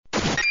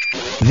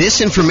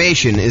This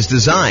information is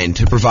designed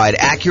to provide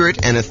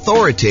accurate and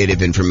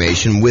authoritative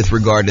information with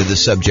regard to the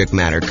subject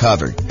matter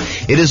covered.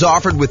 It is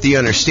offered with the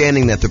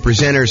understanding that the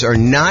presenters are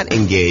not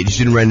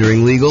engaged in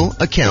rendering legal,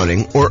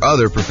 accounting, or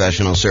other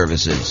professional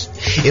services.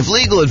 If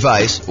legal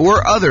advice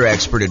or other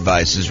expert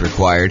advice is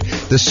required,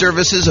 the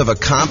services of a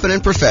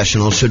competent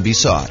professional should be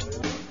sought.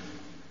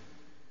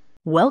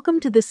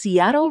 Welcome to the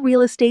Seattle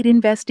Real Estate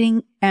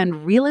Investing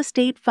and Real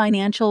Estate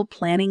Financial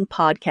Planning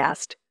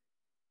Podcast.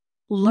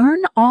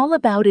 Learn all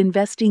about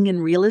investing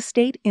in real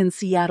estate in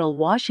Seattle,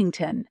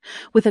 Washington,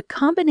 with a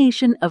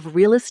combination of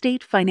real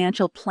estate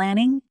financial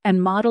planning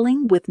and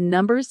modeling with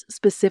numbers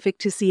specific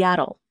to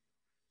Seattle,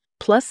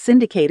 plus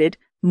syndicated,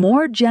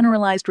 more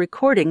generalized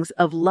recordings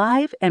of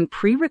live and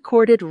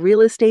pre-recorded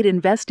real estate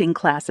investing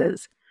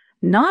classes,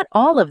 not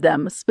all of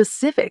them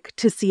specific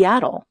to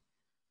Seattle.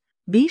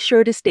 Be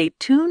sure to stay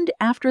tuned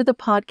after the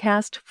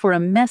podcast for a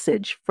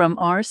message from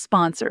our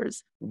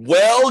sponsors.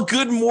 Well,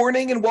 good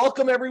morning and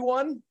welcome,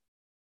 everyone.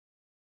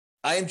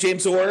 I am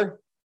James Orr,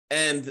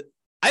 and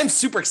I'm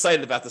super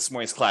excited about this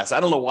morning's class. I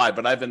don't know why,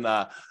 but I've been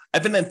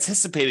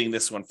anticipating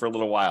this one for a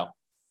little while.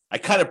 I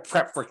kind of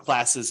prep for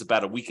classes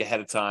about a week ahead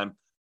of time.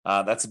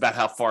 That's about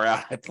how far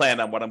out I plan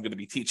on what I'm going to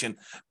be teaching.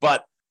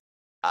 But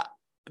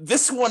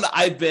this one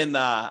I've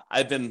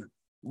been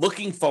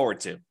looking forward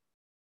to.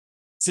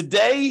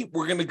 Today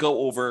we're going to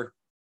go over: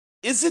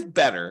 is it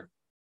better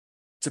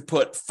to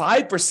put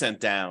 5%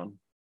 down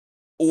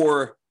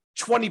or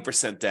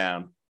 20%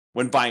 down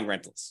when buying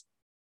rentals?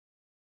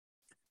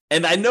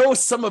 And I know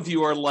some of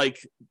you are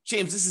like,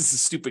 James, this is a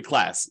stupid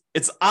class.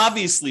 It's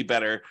obviously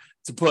better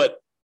to put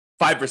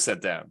 5%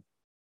 down.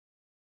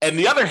 And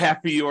the other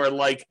half of you are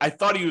like, I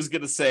thought he was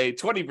going to say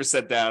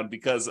 20% down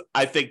because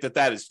I think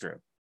that is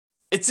true.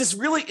 It's this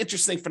really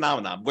interesting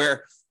phenomenon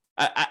where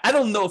I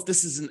don't know if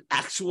this is an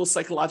actual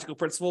psychological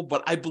principle,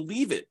 but I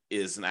believe it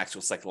is an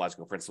actual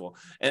psychological principle.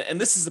 And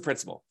this is the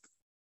principle.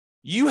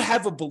 You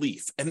have a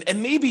belief,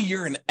 and maybe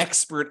you're an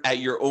expert at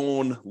your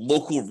own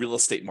local real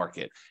estate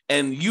market,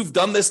 and you've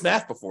done this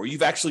math before.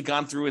 You've actually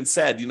gone through and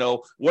said,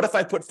 what if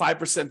I put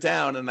 5%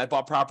 down and I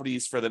bought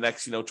properties for the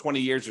next, 20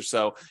 years or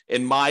so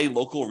in my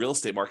local real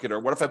estate market? Or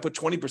what if I put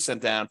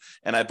 20% down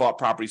and I bought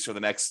properties for the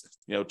next,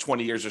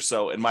 20 years or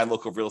so in my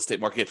local real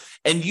estate market?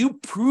 And you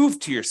prove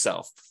to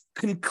yourself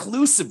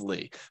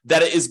conclusively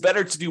that it is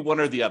better to do one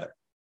or the other.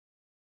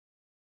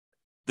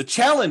 The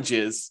challenge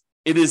is,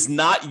 it is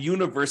not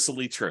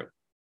universally true.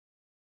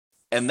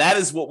 And that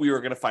is what we were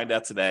going to find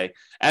out today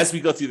as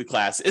we go through the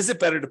class. Is it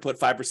better to put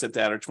 5%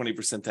 down or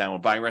 20% down when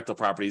buying rental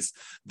properties?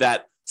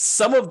 That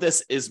some of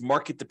this is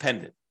market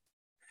dependent.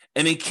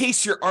 And in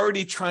case you're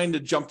already trying to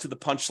jump to the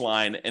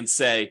punchline and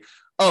say,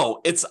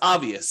 oh, it's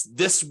obvious,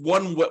 this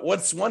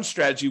one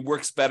strategy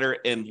works better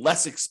in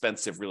less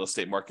expensive real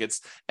estate markets,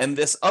 and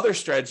this other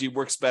strategy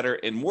works better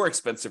in more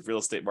expensive real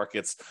estate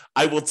markets,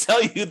 I will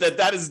tell you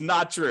that is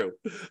not true.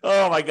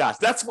 Oh my gosh,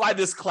 that's why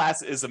this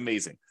class is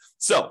amazing.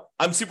 So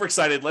I'm super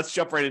excited. Let's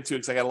jump right into it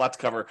because I got a lot to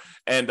cover.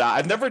 And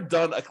I've never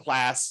done a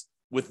class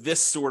with this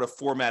sort of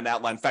format and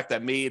outline. In fact, I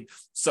made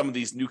some of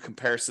these new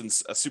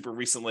comparisons super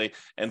recently.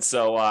 And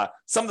so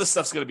some of this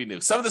stuff's going to be new.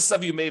 Some of the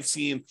stuff you may have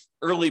seen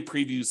early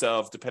previews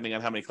of, depending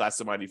on how many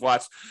classes of mine you've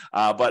watched.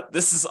 But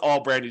this is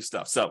all brand new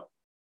stuff. So, all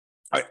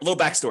right, a little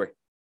backstory.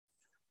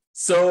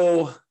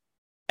 So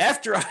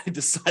after I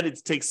decided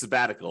to take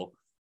sabbatical,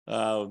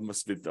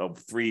 must have been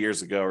 3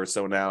 years ago or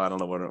so now. I don't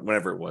know,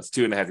 whenever it was,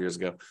 2.5 years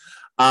ago.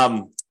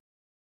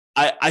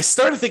 I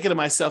started thinking to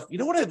myself, you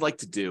know what I'd like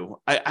to do?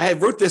 I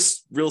wrote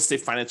this real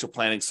estate financial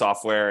planning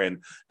software,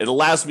 and it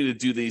allows me to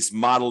do these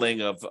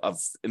modeling of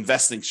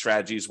investing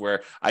strategies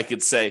where I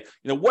could say,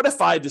 what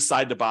if I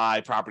decide to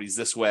buy properties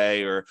this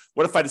way? Or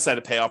what if I decide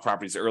to pay off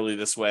properties early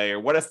this way? Or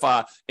what if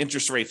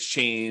interest rates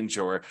change,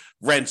 or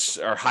rents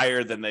are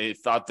higher than they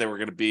thought they were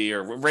going to be,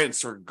 or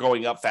rents are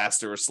going up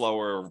faster or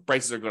slower, or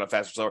prices are going up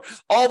faster or slower?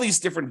 All these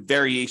different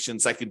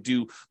variations I could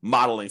do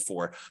modeling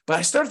for. But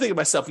I started thinking to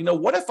myself,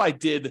 what if I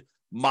did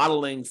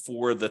modeling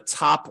for the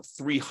top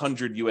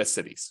 300 U.S.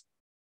 cities?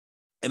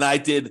 And I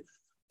did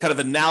kind of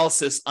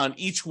analysis on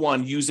each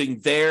one using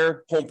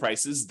their home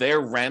prices, their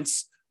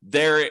rents,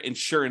 their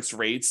insurance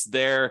rates,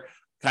 their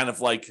kind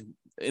of like,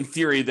 in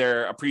theory,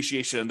 their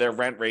appreciation and their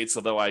rent rates,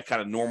 although I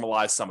kind of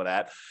normalized some of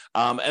that.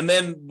 And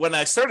then when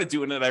I started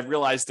doing it, I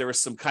realized there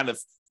was some kind of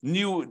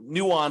new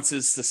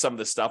nuances to some of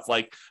this stuff.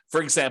 Like, for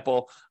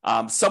example,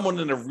 someone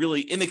in a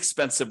really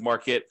inexpensive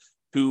market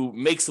who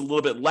makes a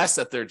little bit less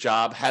at their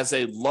job has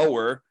a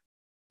lower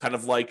kind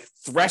of like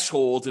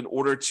threshold in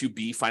order to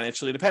be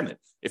financially independent.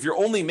 If you're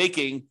only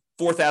making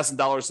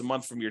 $4,000 a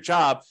month from your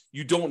job,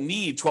 you don't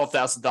need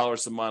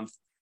 $12,000 a month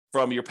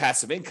from your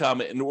passive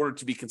income in order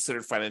to be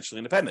considered financially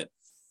independent.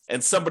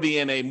 And somebody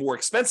in a more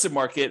expensive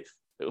market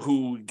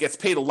who gets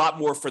paid a lot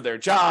more for their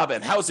job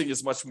and housing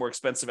is much more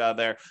expensive out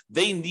there,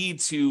 they need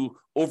to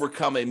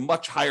overcome a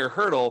much higher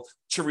hurdle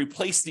to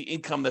replace the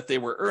income that they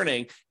were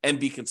earning and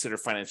be considered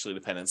financially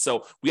independent.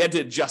 So we had to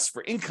adjust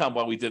for income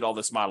while we did all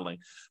this modeling.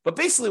 But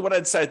basically what I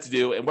decided to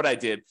do and what I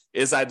did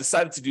is I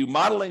decided to do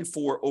modeling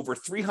for over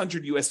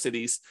 300 US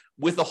cities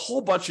with a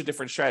whole bunch of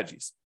different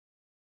strategies.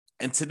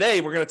 And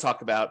today we're going to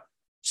talk about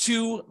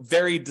two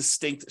very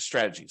distinct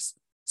strategies.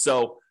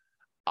 So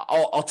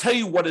I'll tell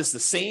you what is the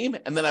same,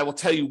 and then I will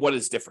tell you what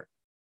is different.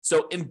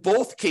 So in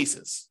both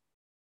cases,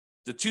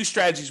 the two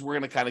strategies we're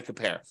going to kind of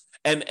compare.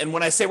 And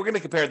when I say we're going to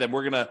compare them,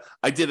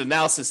 I did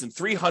analysis in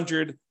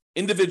 300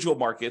 individual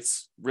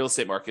markets, real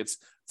estate markets,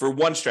 for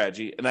one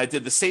strategy. And I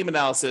did the same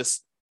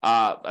analysis.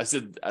 I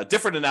did a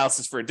different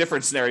analysis for a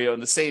different scenario in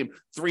the same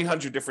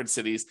 300 different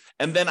cities.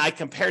 And then I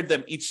compared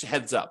them each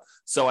heads up.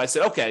 So I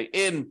said, okay,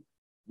 in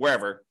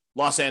wherever,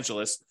 Los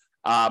Angeles,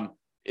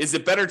 is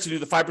it better to do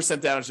the 5%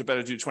 down or is it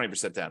better to do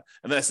 20% down?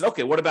 And then I said,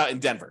 okay, what about in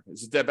Denver?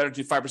 Is it better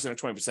to do 5% or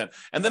 20%?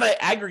 And then I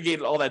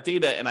aggregated all that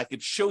data and I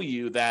could show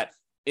you that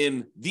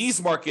in these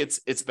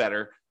markets, it's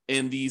better.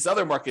 In these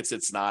other markets,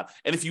 it's not.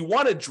 And if you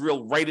want to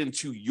drill right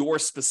into your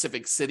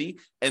specific city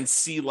and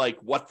see like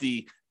what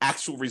the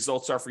actual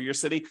results are for your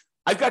city,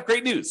 I've got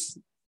great news.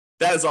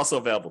 That is also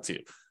available to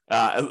you.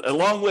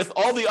 Along with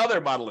all the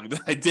other modeling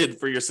that I did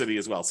for your city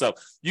as well. So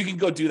you can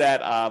go do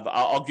that.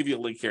 I'll give you a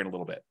link here in a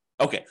little bit.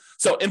 Okay,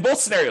 so in both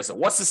scenarios,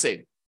 what's the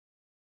same?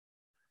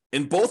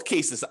 In both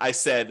cases, I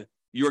said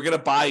you're going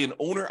to buy an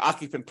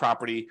owner-occupant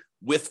property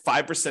with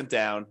 5%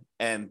 down,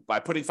 and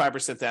by putting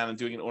 5% down and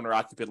doing an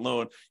owner-occupant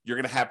loan, you're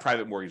going to have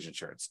private mortgage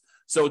insurance.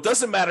 So it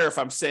doesn't matter if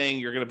I'm saying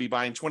you're going to be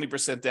buying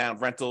 20% down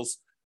rentals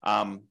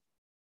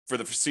for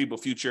the foreseeable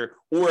future,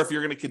 or if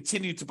you're going to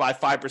continue to buy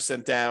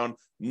 5% down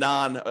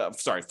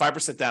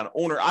 5% down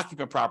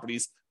owner-occupant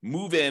properties,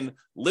 move in,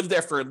 live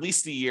there for at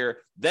least a year,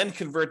 then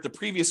convert the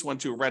previous one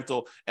to a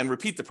rental and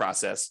repeat the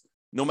process.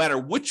 No matter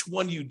which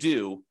one you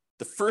do,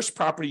 the first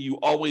property you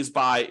always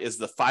buy is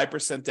the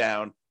 5%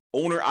 down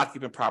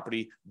owner-occupant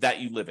property that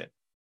you live in.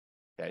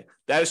 Okay,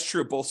 that is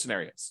true of both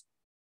scenarios.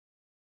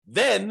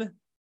 Then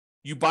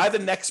you buy the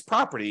next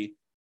property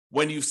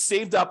when you've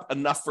saved up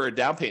enough for a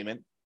down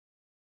payment,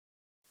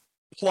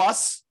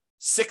 plus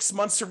 6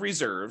 months of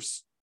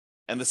reserves,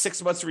 and the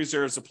 6 months of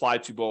reserves apply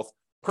to both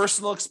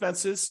personal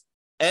expenses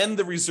and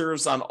the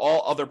reserves on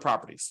all other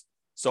properties.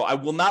 So I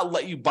will not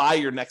let you buy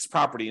your next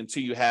property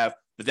until you have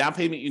the down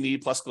payment you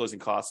need plus closing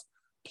costs,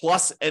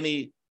 plus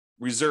any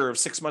reserves,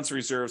 6 months of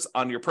reserves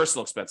on your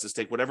personal expenses.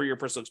 Take whatever your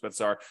personal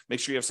expenses are, make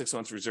sure you have 6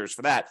 months of reserves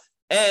for that,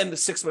 and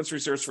 6 months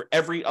reserves for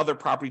every other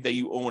property that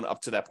you own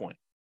up to that point.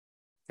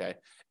 Okay.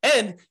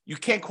 And you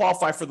can't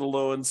qualify for the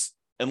loans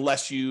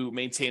unless you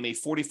maintain a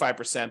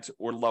 45%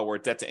 or lower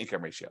debt to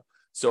income ratio.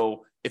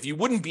 So if you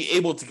wouldn't be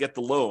able to get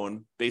the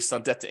loan based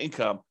on debt to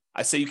income,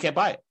 I say you can't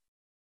buy it.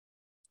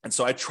 And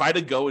so I try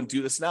to go and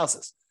do this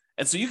analysis.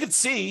 And so you can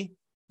see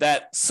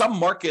that some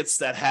markets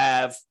that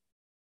have,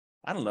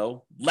 I don't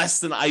know, less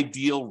than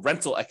ideal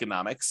rental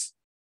economics,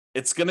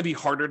 it's going to be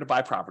harder to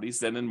buy properties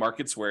than in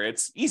markets where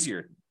it's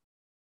easier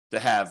to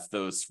have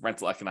those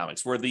rental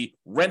economics, where the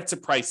rent to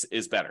price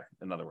is better,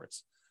 in other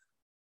words.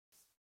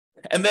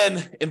 And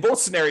then in both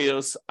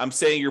scenarios, I'm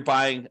saying you're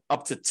buying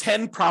up to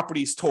 10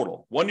 properties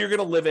total, one you're going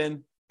to live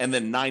in, and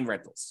then 9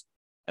 rentals.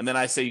 And then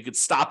I say you could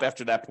stop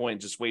after that point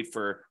and just wait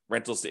for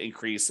rentals to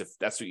increase if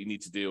that's what you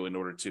need to do in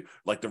order to,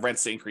 like the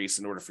rents to increase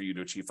in order for you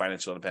to achieve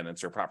financial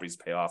independence or properties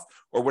to pay off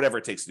or whatever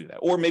it takes to do that.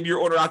 Or maybe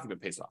your owner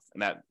occupant pays off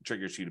and that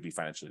triggers you to be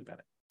financially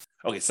independent.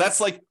 Okay, so that's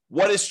like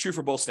what is true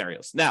for both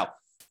scenarios. Now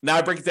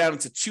I break it down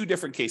into 2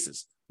 different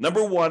cases.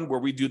 Number one, where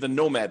we do the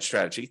nomad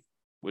strategy,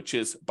 which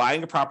is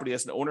buying a property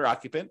as an owner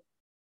occupant,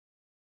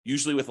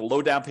 usually with a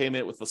low down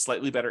payment with a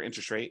slightly better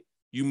interest rate.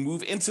 You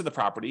move into the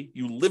property,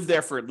 you live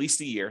there for at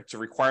least a year. It's a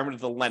requirement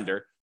of the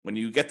lender. When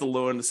you get the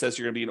loan that says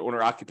you're going to be an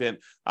owner occupant,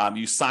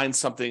 you sign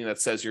something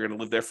that says you're going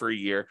to live there for a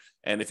year.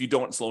 And if you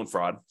don't, it's loan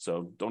fraud.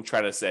 So don't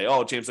try to say,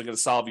 oh, James, I'm going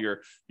to solve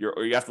or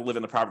you have to live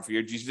in the property for a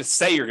year. You just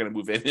say you're going to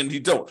move in and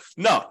you don't.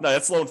 No,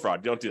 that's loan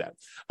fraud. You don't do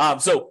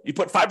that. So you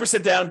put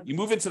 5% down, you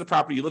move into the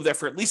property, you live there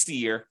for at least a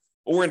year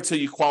or until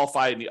you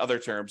qualify in the other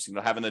terms,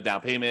 having the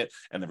down payment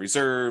and the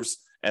reserves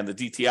and the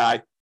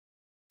DTI.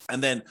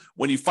 And then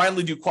when you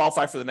finally do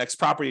qualify for the next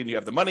property and you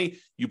have the money,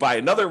 you buy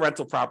another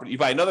rental property, you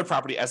buy another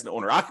property as an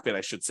owner occupant,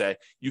 I should say,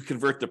 you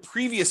convert the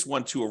previous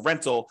one to a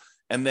rental,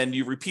 and then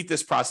you repeat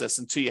this process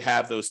until you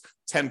have those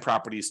 10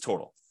 properties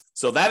total.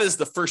 So that is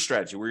the first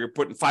strategy where you're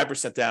putting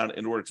 5% down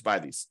in order to buy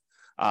these.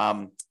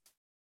 And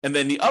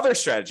then the other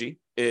strategy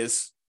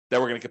is that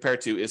we're going to compare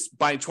it to is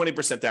buying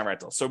 20% down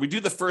rental. So we do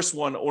the first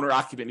one, owner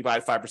occupant, you buy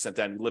 5%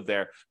 down, you live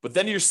there, but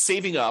then you're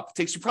saving up. It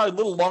takes you probably a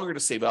little longer to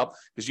save up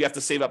because you have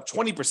to save up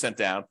 20%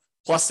 down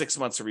plus 6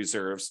 months of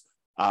reserves,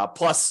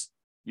 plus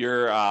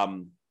your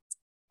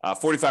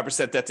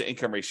 45% debt to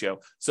income ratio.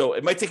 So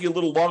it might take you a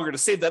little longer to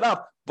save that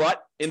up,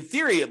 but in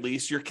theory, at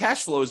least, your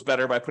cash flow is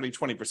better by putting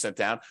 20%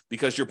 down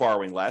because you're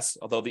borrowing less,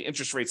 although the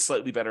interest rate's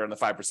slightly better on the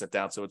 5%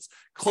 down. So it's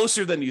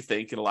closer than you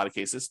think in a lot of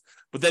cases.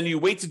 But then you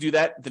wait to do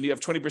that. Then you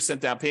have 20%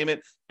 down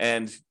payment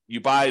and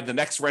you buy the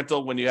next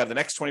rental when you have the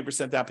next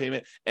 20% down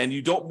payment, and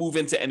you don't move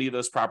into any of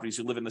those properties.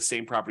 You live in the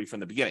same property from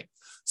the beginning.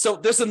 So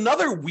there's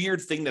another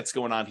weird thing that's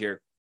going on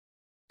here.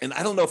 And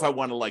I don't know if I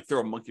want to like throw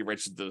a monkey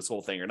wrench into this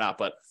whole thing or not,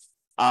 but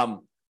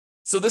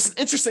so this is an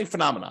interesting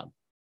phenomenon.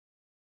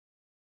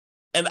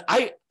 And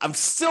I'm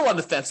still on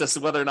the fence as to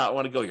whether or not I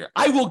want to go here.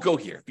 I will go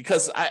here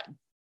because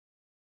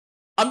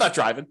I'm not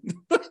driving.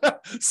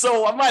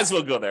 So I might as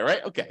well go there,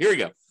 right? Okay, here we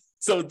go.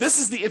 So this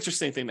is the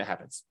interesting thing that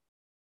happens.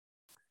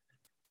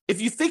 If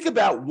you think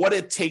about what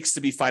it takes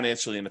to be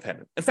financially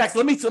independent. In fact,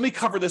 let me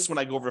cover this when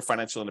I go over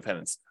financial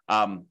independence,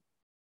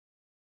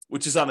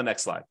 which is on the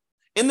next slide.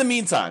 In the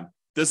meantime,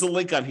 there's a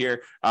link on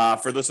here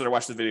for those that are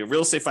watching the video,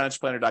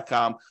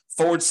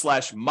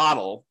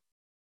 realestatefinancialplanner.com/model.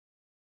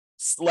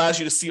 Allows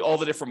you to see all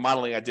the different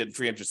modeling I did in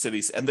 300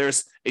 cities. And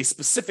there's a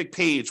specific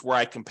page where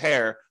I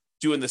compare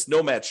doing this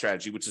nomad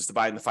strategy, which is to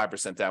buying the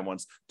 5% down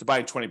ones, to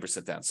buying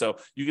 20% down. So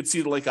you can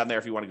see the link on there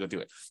if you want to go do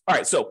it. All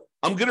right, so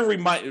I'm going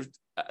to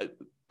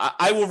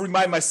I will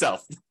remind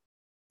myself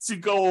to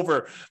go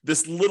over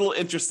this little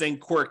interesting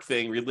quirk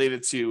thing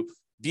related to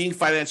being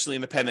financially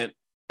independent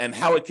and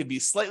how it could be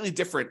slightly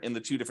different in the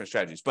two different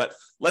strategies. But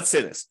let's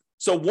say this.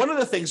 So one of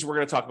the things we're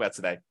going to talk about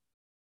today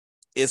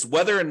is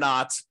whether or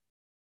not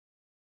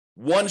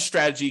one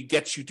strategy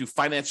gets you to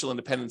financial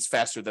independence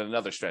faster than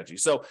another strategy.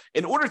 So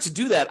in order to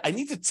do that, I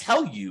need to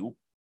tell you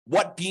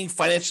what being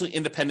financially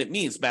independent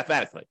means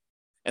mathematically.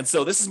 And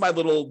so this is my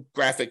little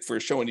graphic for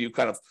showing you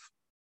kind of,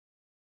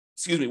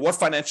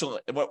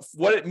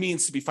 what it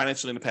means to be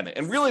financially independent.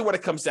 And really what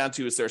it comes down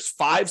to is there's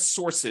 5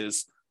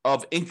 sources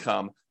of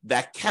income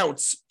that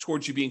counts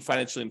towards you being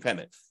financially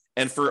independent.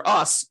 And for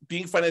us,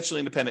 being financially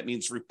independent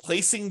means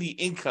replacing the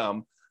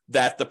income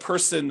that the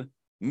person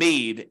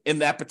made in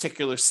that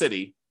particular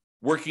city,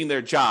 working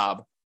their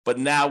job, but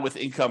now with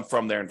income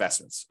from their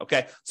investments.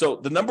 Okay. So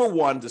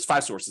there's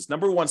 5 sources.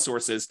 Number 1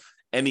 source is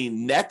any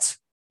net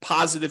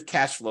positive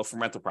cash flow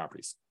from rental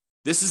properties.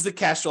 This is the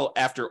cash flow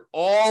after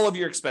all of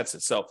your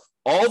expenses. So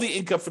all the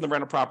income from the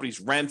rental properties,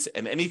 rent,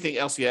 and anything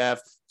else you have.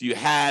 If you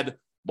had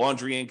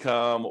laundry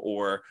income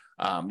or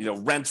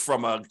rent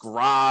from a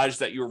garage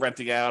that you were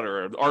renting out,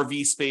 or an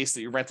RV space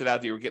that you rented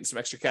out that you were getting some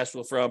extra cash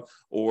flow from,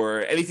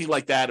 or anything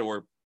like that,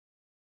 or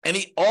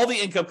all the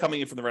income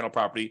coming in from the rental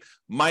property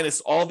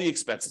minus all the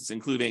expenses,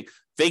 including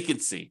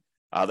vacancy,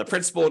 the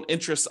principal and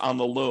interest on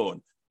the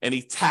loan,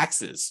 any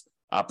taxes,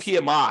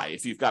 PMI,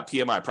 if you've got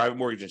PMI, private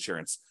mortgage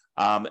insurance,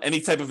 any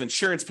type of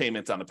insurance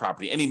payment on the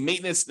property, any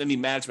maintenance, any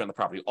management on the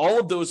property. All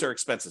of those are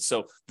expenses.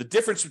 So the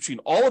difference between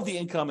all of the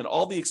income and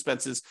all the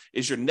expenses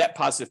is your net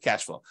positive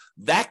cash flow.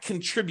 That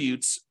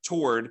contributes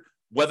toward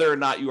whether or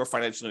not you are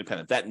financially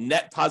independent. That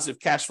net positive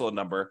cash flow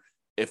number,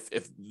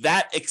 if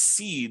that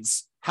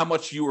exceeds how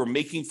much you are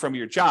making from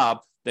your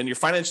job, then you're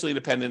financially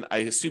independent. I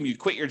assume you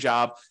quit your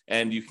job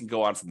and you can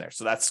go on from there.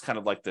 So that's kind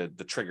of like the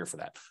trigger for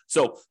that.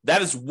 So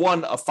that is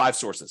one of 5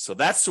 sources. So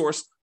that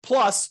source,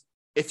 plus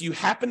if you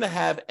happen to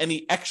have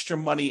any extra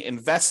money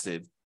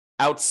invested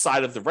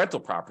outside of the rental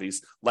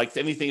properties, like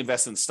anything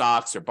invested in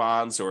stocks or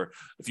bonds, or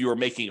if you were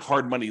making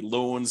hard money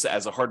loans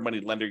as a hard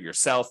money lender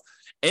yourself,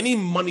 any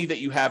money that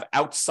you have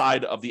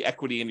outside of the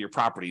equity in your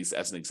properties,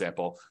 as an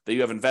example, that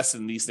you have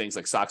invested in these things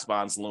like stocks,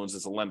 bonds, loans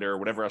as a lender, or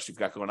whatever else you've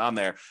got going on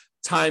there,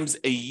 times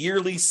a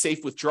yearly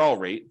safe withdrawal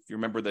rate. If you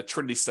remember the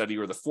Trinity study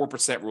or the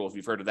 4% rule, if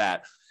you've heard of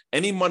that,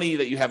 any money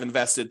that you have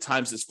invested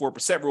times this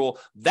 4% rule,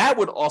 that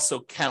would also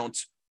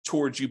count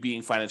towards you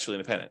being financially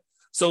independent.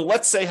 So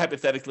let's say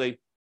hypothetically,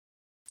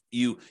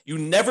 you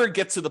never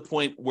get to the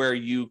point where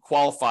you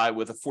qualify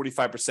with a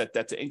 45%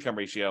 debt to income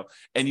ratio,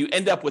 and you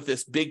end up with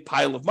this big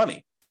pile of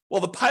money. Well,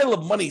 the pile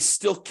of money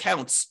still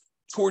counts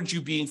towards you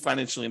being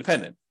financially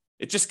independent.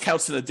 It just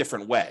counts in a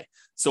different way.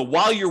 So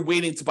while you're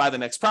waiting to buy the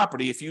next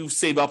property, if you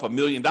save up $1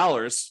 million,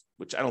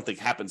 which I don't think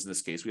happens in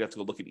this case, we have to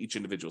go look at each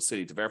individual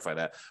city to verify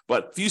that.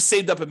 But if you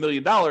saved up $1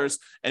 million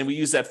and we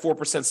use that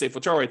 4% safe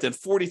withdrawal rate, then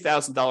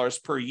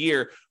 $40,000 per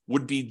year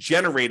would be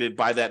generated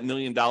by that $1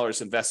 million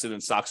invested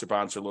in stocks or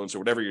bonds or loans or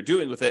whatever you're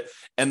doing with it.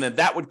 And then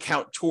that would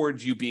count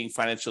towards you being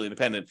financially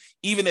independent,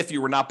 even if you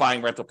were not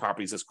buying rental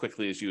properties as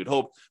quickly as you would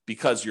hope,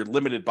 because you're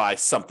limited by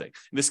something.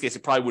 In this case,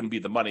 it probably wouldn't be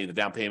the money, the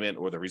down payment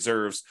or the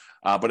reserves,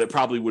 but it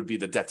probably would be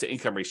the debt to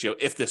income ratio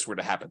if this were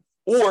to happen.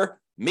 Or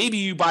maybe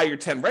you buy your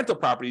 10 rental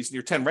properties and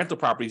your 10 rental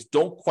properties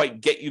don't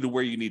quite get you to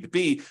where you need to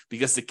be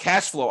because the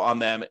cash flow on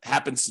them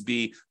happens to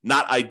be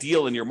not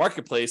ideal in your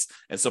marketplace.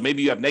 And so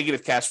maybe you have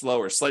negative cash flow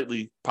or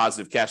slightly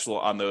positive cash flow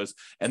on those.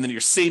 And then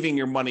you're saving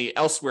your money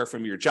elsewhere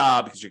from your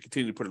job because you're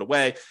continuing to put it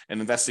away and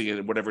investing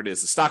in whatever it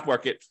is, the stock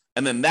market.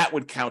 And then that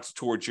would count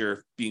towards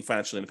your being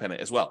financially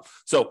independent as well.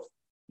 So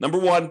number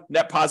 1,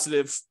 net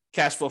positive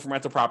cash flow from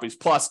rental properties,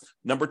 plus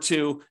number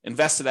 2,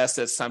 invested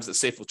assets times the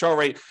safe withdrawal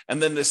rate. And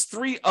then there's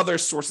 3 other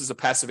sources of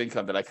passive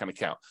income that I kind of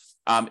count.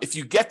 If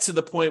you get to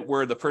the point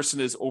where the person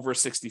is over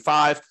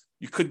 65,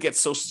 you could get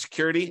Social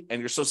Security,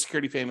 and your Social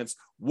Security payments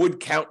would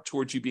count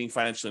towards you being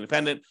financially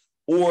independent.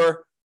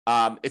 Or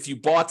if you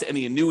bought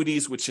any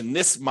annuities, which in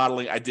this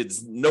modeling, I did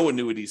no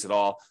annuities at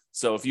all.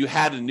 So if you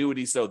had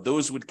annuities, though,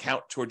 those would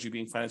count towards you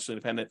being financially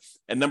independent.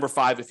 And number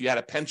 5, if you had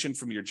a pension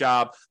from your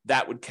job,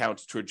 that would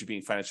count towards you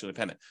being financially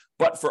independent.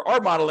 But for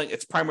our modeling,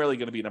 it's primarily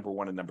going to be number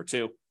 1 and number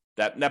 2,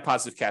 that net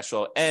positive cash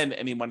flow and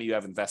any money you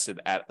have invested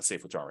at a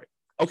safe withdrawal rate.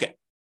 Okay.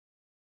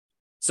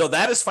 So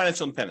that is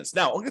financial independence.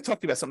 Now, I'm going to talk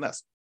to you about something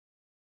else.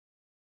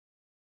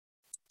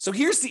 So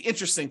here's the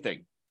interesting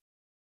thing.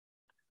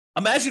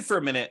 Imagine for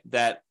a minute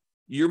that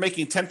you're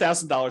making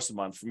 $10,000 a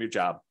month from your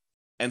job.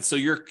 And so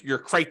your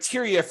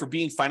criteria for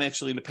being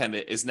financially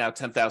independent is now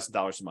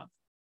 $10,000 a month.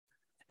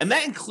 And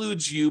that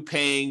includes you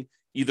paying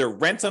either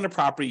rent on a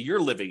property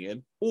you're living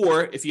in,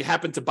 or if you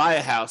happen to buy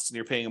a house and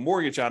you're paying a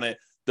mortgage on it,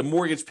 the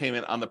mortgage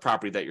payment on the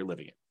property that you're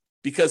living in.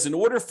 Because in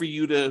order for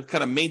you to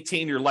kind of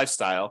maintain your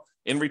lifestyle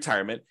in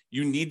retirement,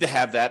 you need to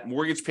have that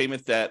mortgage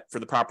payment that for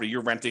the property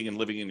you're renting and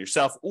living in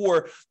yourself,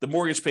 or the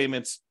mortgage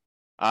payments.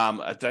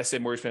 Did I say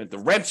mortgage payment? The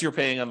rent you're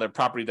paying on the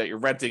property that you're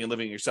renting and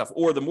living in yourself,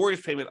 or the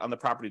mortgage payment on the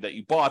property that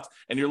you bought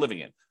and you're living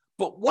in.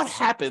 But what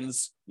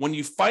happens when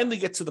you finally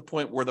get to the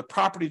point where the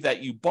property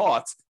that you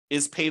bought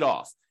is paid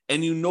off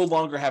and you no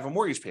longer have a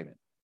mortgage payment?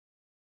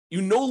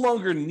 You no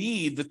longer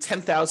need the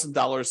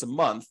 $10,000 a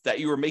month that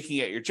you were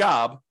making at your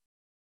job,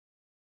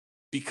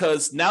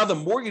 because now the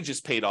mortgage is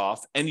paid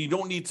off and you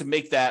don't need to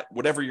make that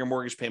whatever your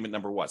mortgage payment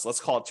number was. Let's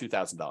call it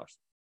 $2,000.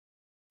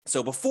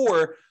 So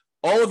before,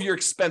 all of your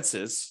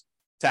expenses,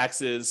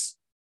 taxes,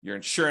 your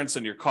insurance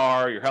on your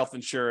car, your health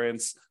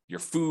insurance, your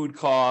food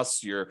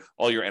costs,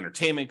 all your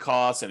entertainment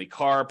costs, any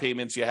car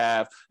payments you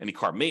have, any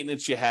car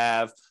maintenance you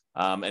have,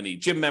 any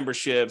gym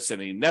memberships,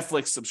 any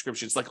Netflix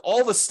subscriptions, like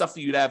all the stuff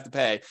that you'd have to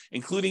pay,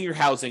 including your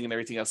housing and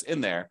everything else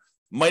in there,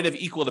 might have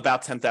equaled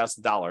about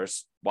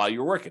 $10,000 while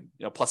you're working,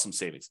 plus some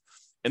savings.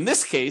 In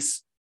this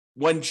case,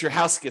 once your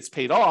house gets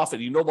paid off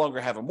and you no longer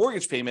have a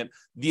mortgage payment,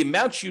 the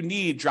amount you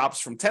need drops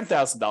from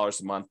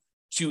 $10,000 a month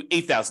to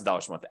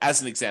 $8,000 a month,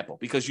 as an example,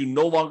 because you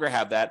no longer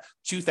have that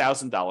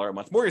 $2,000 a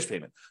month mortgage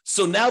payment.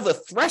 So now the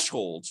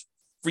threshold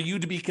for you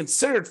to be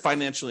considered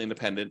financially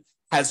independent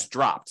has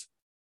dropped.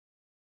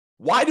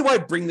 Why do I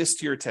bring this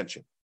to your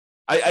attention?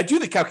 I do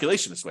the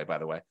calculation this way, by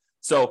the way.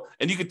 So,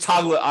 and you could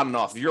toggle it on and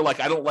off. If you're like,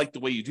 I don't like the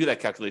way you do that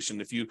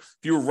calculation. If you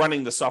were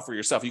running the software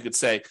yourself, you could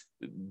say,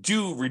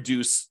 do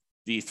reduce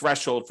the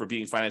threshold for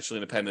being financially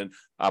independent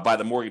by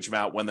the mortgage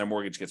amount when their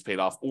mortgage gets paid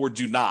off, or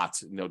do not,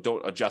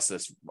 don't adjust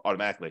this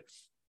automatically.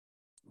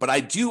 But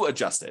I do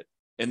adjust it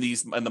in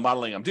the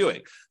modeling I'm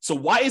doing. So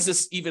why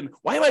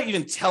am I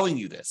even telling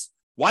you this?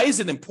 Why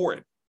is it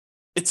important?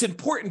 It's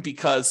important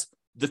because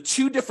the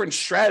two different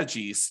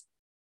strategies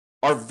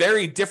are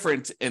very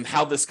different in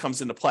how this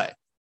comes into play.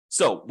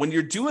 So when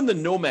you're doing the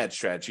nomad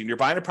strategy and you're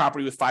buying a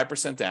property with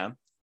 5% down,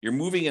 you're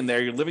moving in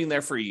there, you're living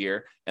there for a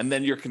year, and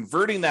then you're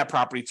converting that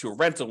property to a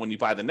rental when you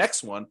buy the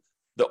next one,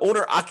 the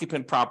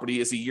owner-occupant property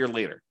is a year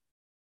later.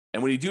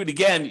 And when you do it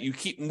again, you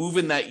keep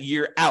moving that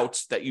year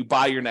out that you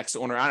buy your next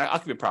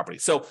owner-occupant property.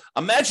 So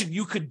imagine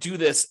you could do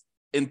this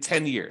in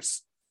 10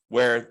 years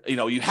where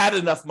you had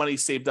enough money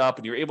saved up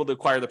and you're able to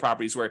acquire the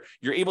properties where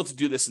you're able to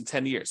do this in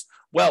 10 years.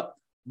 Well,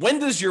 when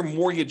does your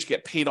mortgage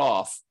get paid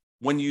off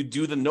when you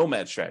do the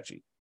nomad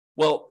strategy?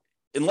 Well,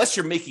 unless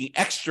you're making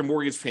extra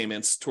mortgage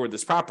payments toward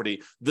this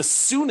property, the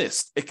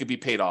soonest it could be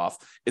paid off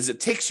is it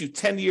takes you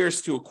 10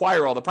 years to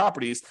acquire all the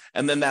properties.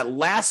 And then that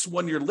last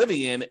one you're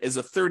living in is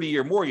a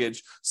 30-year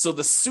mortgage. So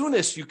the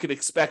soonest you could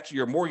expect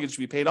your mortgage to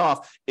be paid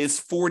off is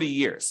 40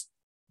 years.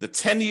 The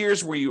 10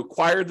 years where you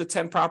acquired the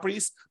 10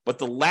 properties, but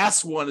the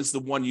last one is the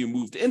one you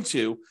moved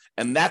into.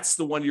 And that's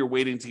the one you're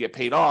waiting to get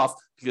paid off,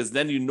 because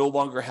then you no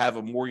longer have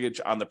a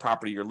mortgage on the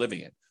property you're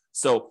living in.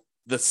 So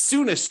the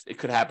soonest it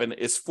could happen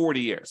is 40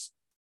 years.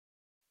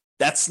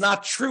 That's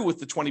not true with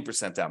the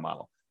 20% down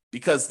model,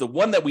 because the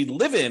one that we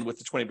live in with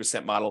the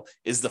 20% model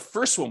is the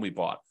first one we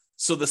bought.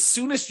 So the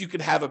soonest you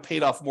could have a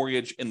paid off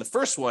mortgage in the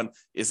first one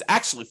is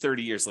actually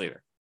 30 years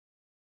later.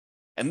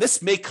 And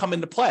this may come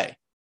into play.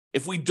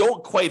 If we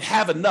don't quite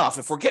have enough,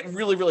 if we're getting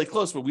really, really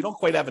close, but we don't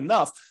quite have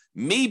enough,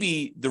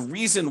 maybe the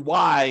reason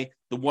why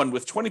the one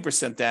with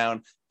 20%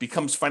 down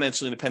becomes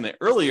financially independent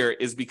earlier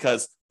is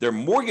because their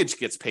mortgage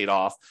gets paid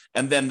off,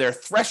 and then their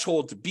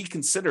threshold to be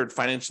considered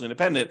financially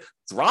independent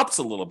drops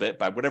a little bit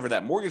by whatever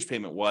that mortgage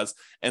payment was.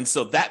 And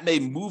so that may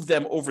move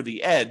them over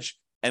the edge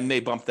and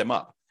may bump them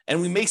up.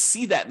 And we may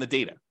see that in the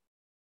data.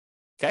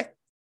 Okay.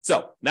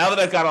 So now that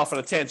I've got off on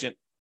a tangent,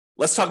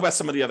 let's talk about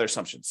some of the other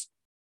assumptions.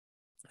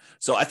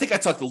 So I think I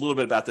talked a little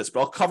bit about this,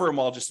 but I'll cover them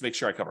all just to make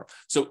sure I cover them.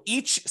 So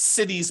each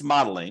city's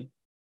modeling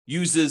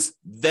uses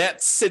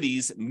that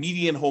city's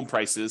median home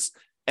prices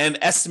and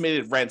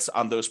estimated rents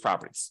on those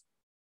properties.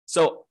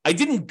 So I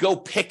didn't go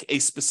pick a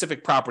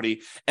specific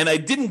property, and I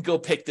didn't go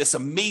pick this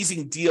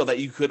amazing deal that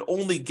you could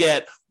only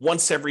get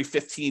once every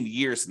 15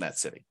 years in that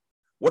city.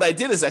 what I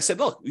did is I said,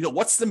 look,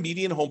 what's the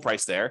median home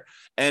price there?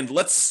 And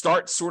let's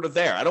start sort of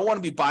there. I don't want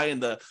to be buying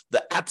the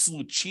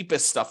absolute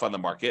cheapest stuff on the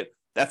market.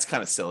 That's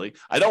kind of silly.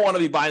 I don't want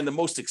to be buying the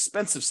most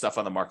expensive stuff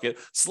on the market.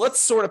 So let's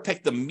sort of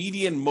pick the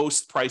median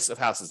most price of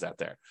houses out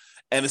there.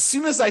 And as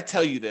soon as I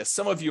tell you this,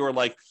 some of you are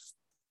like,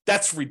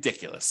 that's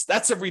ridiculous.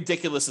 That's a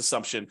ridiculous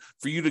assumption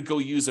for you to go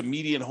use a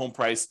median home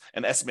price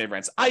and estimated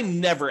rents. I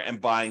never am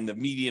buying the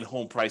median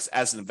home price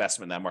as an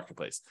investment in that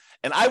marketplace.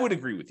 And I would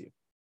agree with you.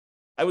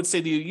 I would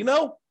say to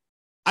you,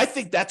 I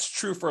think that's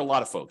true for a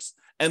lot of folks.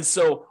 And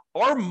so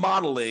our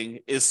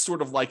modeling is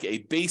sort of like a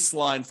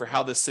baseline for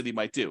how this city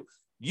might do.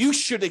 You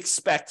should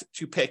expect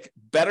to pick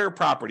better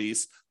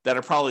properties that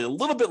are probably a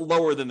little bit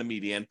lower than the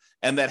median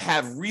and that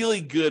have really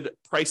good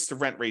price to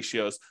rent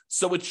ratios.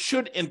 So it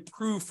should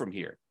improve from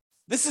here.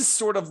 This is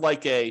sort of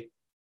like if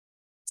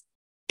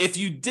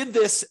you did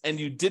this and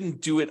you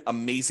didn't do it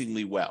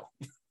amazingly well,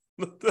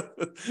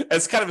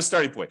 as kind of a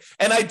starting point.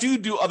 And I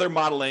do other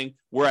modeling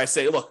where I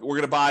say, look, we're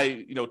going to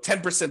buy,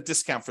 10%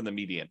 discount from the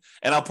median.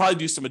 And I'll probably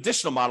do some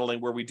additional modeling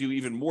where we do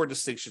even more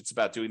distinctions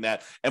about doing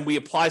that. And we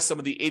apply some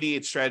of the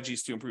 88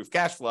 strategies to improve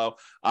cash flow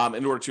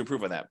in order to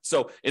improve on that.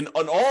 So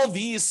on all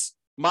these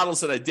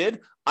models that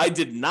I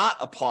did not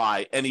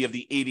apply any of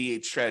the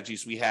 88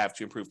 strategies we have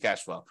to improve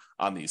cash flow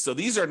on these. So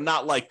these are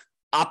not like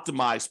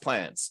optimized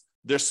plans.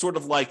 They're sort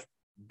of like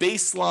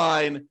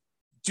baseline,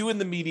 doing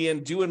the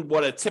median, doing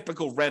what a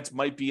typical rent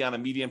might be on a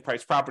median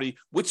price property,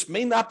 which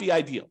may not be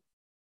ideal.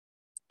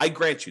 I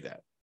grant you that.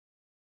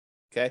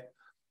 Okay.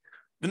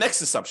 The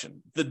next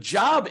assumption, the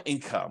job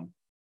income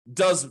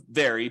does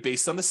vary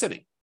based on the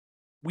city.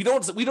 We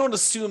don't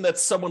assume that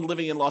someone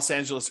living in Los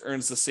Angeles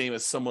earns the same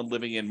as someone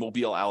living in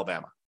Mobile,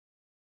 Alabama.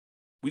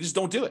 We just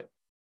don't do it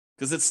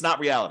because it's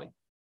not reality.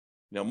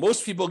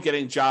 Most people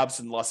getting jobs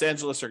in Los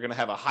Angeles are going to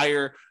have a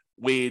higher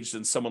wage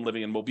than someone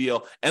living in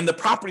Mobile, and the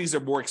properties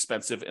are more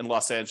expensive in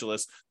Los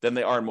Angeles than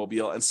they are in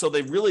Mobile, and so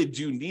they really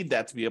do need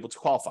that to be able to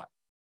qualify.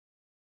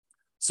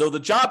 So the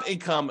job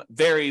income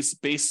varies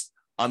based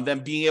on them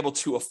being able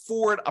to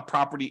afford a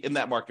property in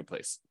that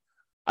marketplace.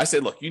 I say,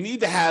 look, you need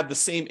to have the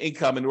same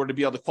income in order to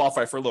be able to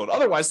qualify for a loan.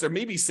 Otherwise, there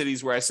may be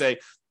cities where I say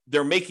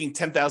they're making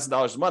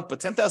 $10,000 a month, but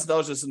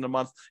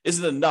 $10,000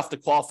 isn't enough to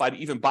qualify to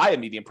even buy a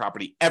median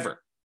property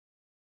ever.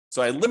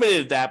 So I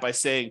limited that by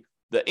saying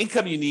the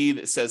income you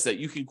need says that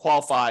you can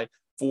qualify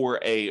for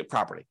a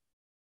property,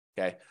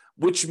 okay?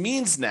 Which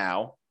means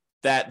now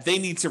that they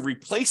need to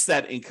replace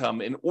that income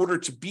in order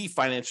to be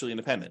financially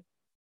independent.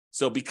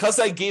 So because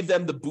I gave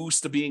them the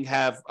boost of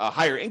have a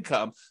higher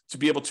income to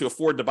be able to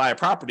afford to buy a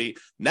property,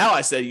 now I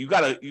say you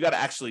gotta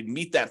actually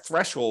meet that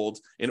threshold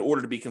in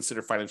order to be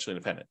considered financially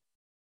independent.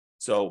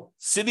 So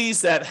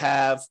cities that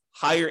have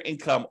higher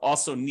income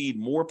also need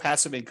more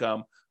passive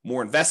income,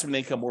 more investment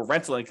income, more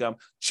rental income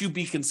to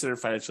be considered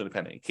financially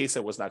independent, in case I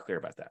was not clear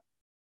about that.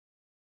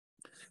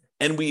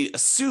 And we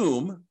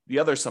assume, the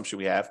other assumption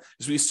we have,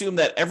 is we assume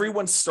that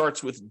everyone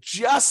starts with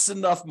just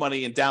enough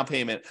money in down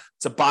payment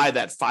to buy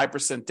that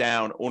 5%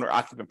 down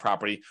owner-occupant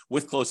property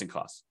with closing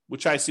costs,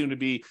 which I assume to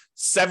be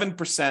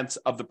 7%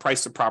 of the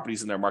price of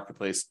properties in their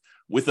marketplace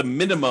with a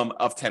minimum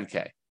of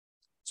 $10K.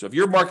 So if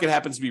your market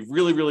happens to be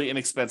really, really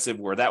inexpensive,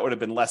 where that would have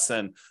been less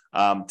than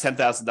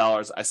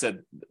 $10,000, I said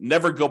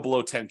never go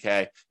below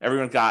 $10K.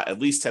 Everyone got at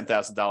least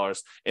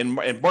 $10,000.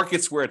 In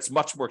markets where it's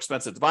much more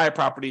expensive to buy a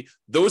property,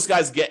 those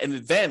guys get an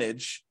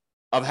advantage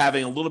of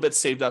having a little bit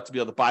saved up to be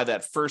able to buy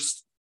that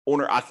first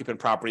owner-occupant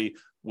property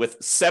with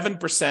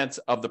 7%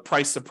 of the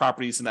price of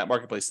properties in that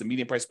marketplace, the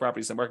median price of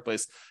properties in the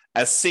marketplace,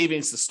 as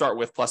savings to start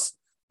with, plus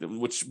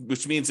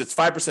which means it's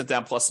 5%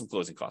 down plus some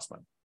closing cost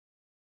money.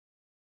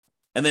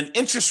 And then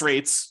interest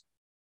rates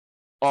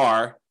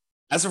are,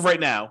 as of right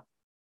now,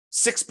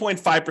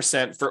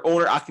 6.5% for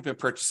owner-occupant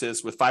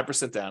purchases with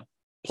 5% down,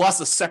 plus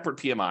a separate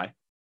PMI,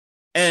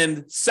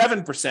 and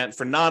 7%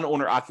 for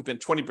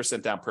non-owner-occupant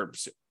 20% down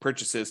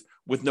purchases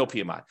with no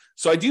PMI.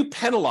 So I do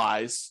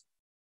penalize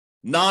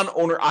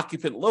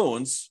non-owner-occupant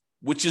loans,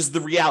 which is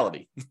the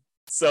reality.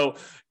 So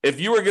if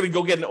you were going to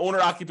go get an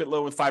owner-occupant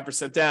loan with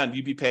 5% down,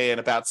 you'd be paying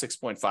about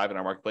 6.5 in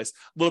our marketplace,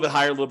 a little bit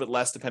higher, a little bit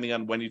less, depending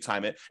on when you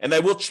time it. And I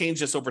will change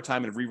this over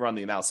time and rerun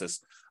the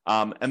analysis.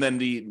 And then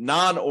the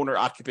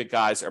non-owner-occupant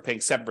guys are paying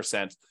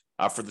 7%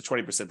 for the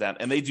 20% down,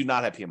 and they do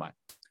not have PMI.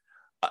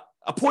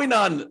 A point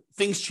on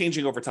things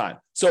changing over time.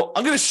 So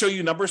I'm going to show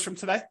you numbers from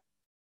today.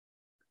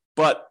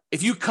 But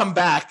if you come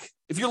back,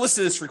 if you're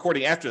listening to this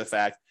recording after the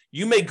fact,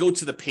 you may go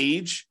to the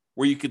page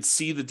where you could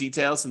see the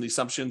details and the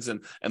assumptions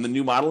and the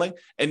new modeling,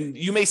 and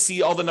you may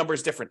see all the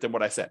numbers different than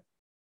what I said.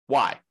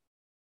 Why?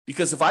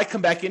 Because if I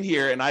come back in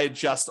here and I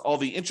adjust all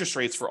the interest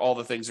rates for all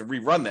the things and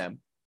rerun them,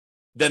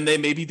 then they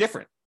may be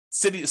different.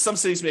 Some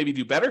cities maybe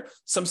do better,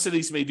 some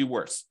cities may do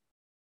worse.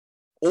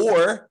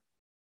 Or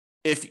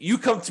if you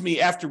come to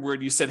me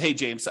afterward, you said, hey,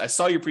 James, I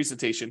saw your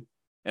presentation,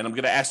 and I'm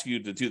going to ask you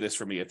to do this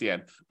for me at the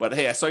end, but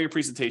hey, I saw your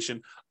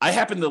presentation. I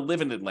happen to live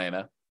in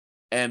Atlanta.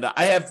 And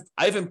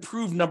I've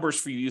improved numbers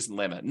for you using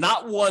Atlanta,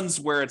 not ones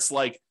where it's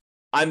like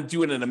I'm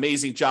doing an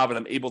amazing job and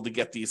I'm able to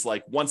get these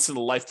like once in a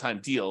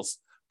lifetime deals,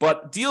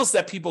 but deals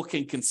that people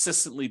can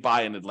consistently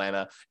buy in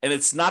Atlanta. And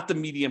it's not the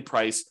median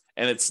price,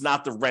 and it's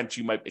not the rent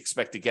you might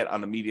expect to get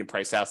on a median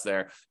price house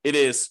there. It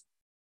is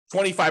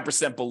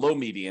 25% below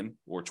median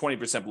or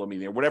 20% below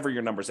median, or whatever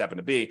your numbers happen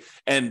to be.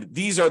 And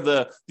these are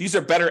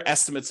better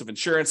estimates of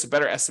insurance,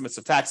 better estimates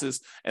of taxes.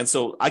 And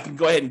so I can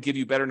go ahead and give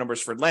you better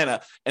numbers for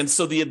Atlanta. And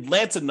so the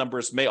Atlanta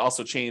numbers may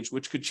also change,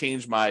 which could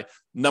change my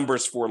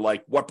numbers for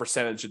like what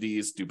percentage of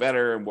these do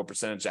better and what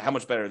percentage, how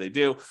much better they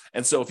do.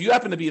 And so if you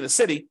happen to be in the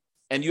city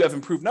and you have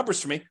improved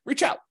numbers for me,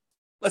 reach out.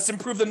 Let's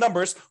improve the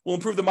numbers. We'll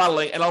improve the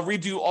modeling, and I'll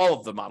redo all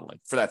of the modeling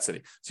for that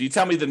city. So you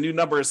tell me the new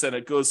numbers, and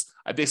it goes,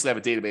 I basically have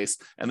a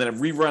database, and then it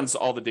reruns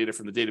all the data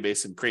from the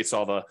database and creates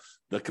all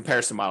the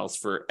comparison models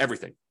for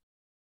everything.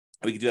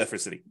 We can do that for a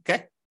city,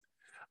 okay?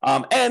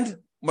 And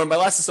one of my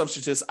last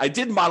assumptions is I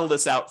did model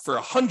this out for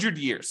 100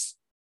 years.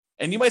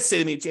 And you might say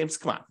to me, James,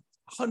 come on,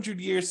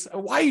 100 years?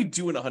 Why are you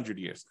doing 100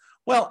 years?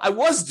 Well, I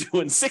was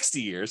doing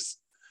 60 years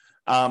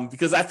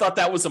because I thought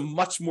that was a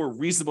much more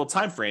reasonable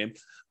time frame.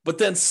 But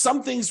then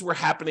some things were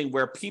happening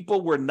where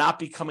people were not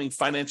becoming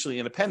financially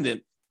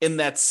independent in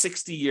that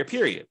 60-year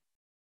period.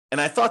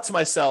 And I thought to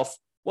myself,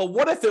 well,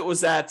 what if it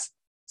was at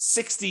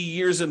 60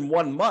 years and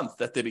 1 month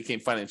that they became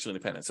financially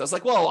independent? So I was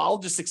like, well, I'll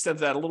just extend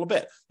that a little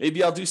bit.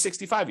 Maybe I'll do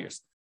 65 years.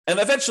 And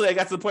eventually I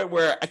got to the point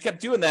where I kept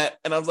doing that.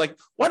 And I was like,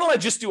 why don't I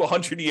just do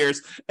 100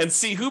 years and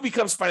see who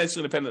becomes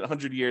financially independent in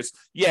 100 years?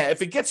 Yeah,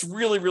 if it gets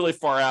really, really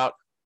far out,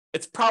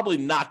 it's probably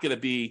not going to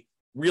be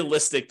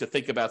realistic to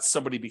think about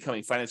somebody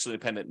becoming financially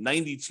independent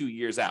 92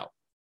 years out.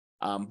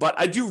 But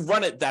I do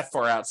run it that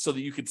far out so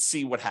that you could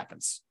see what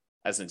happens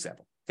as an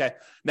example. Okay.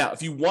 Now,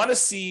 if you want to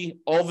see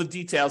all the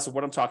details of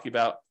what I'm talking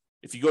about,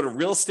 if you go to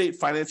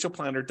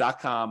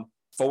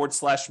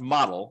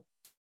realestatefinancialplanner.com/model,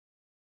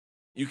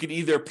 you can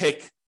either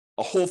pick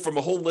from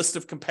a whole list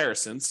of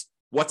comparisons.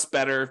 What's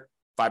better?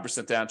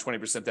 5% down,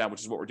 20% down,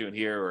 which is what we're doing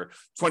here, or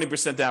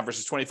 20% down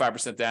versus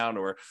 25% down,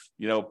 or,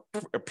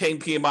 paying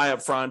PMI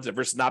up front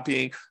versus not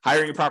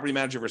hiring a property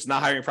manager versus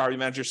not hiring a property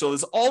manager. So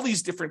there's all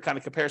these different kind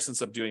of comparisons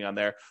I'm doing on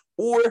there.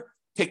 Or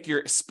pick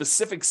your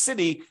specific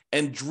city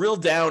and drill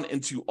down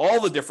into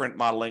all the different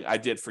modeling I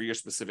did for your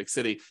specific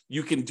city.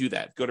 You can do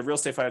that. Go to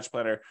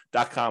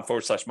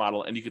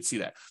realestatefinancialplanner.com/model, and you can see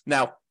that.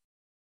 Now,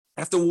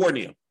 I have to warn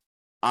you,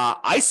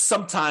 I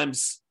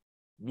sometimes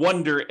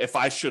wonder if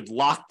I should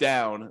lock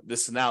down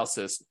this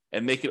analysis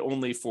and make it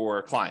only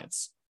for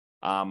clients.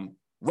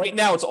 Right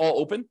now, it's all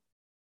open,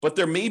 but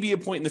there may be a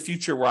point in the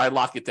future where I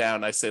lock it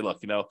down. I say,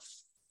 look,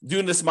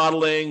 doing this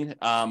modeling,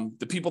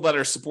 the people that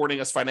are supporting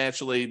us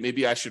financially,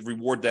 maybe I should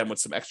reward them with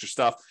some extra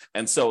stuff.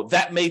 And so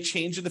that may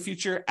change in the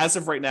future. As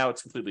of right now,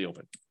 it's completely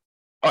open.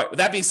 All right, with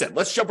that being said,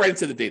 let's jump right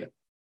into the data.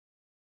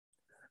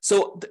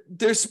 So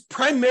there's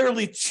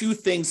primarily two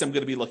things I'm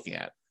going to be looking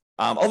at.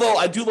 Although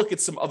I do look at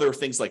some other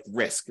things like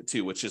risk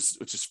too, which is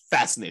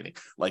fascinating.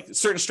 Like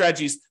certain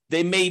strategies,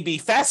 they may be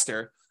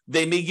faster,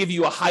 they may give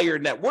you a higher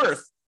net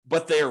worth,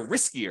 but they're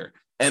riskier,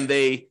 and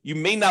you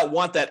may not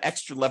want that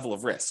extra level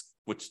of risk,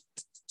 which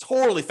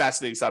totally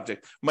fascinating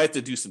subject. Might have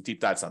to do some deep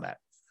dives on that.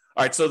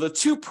 All right, so the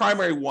two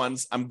primary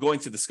ones I'm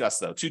going to discuss,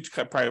 though, two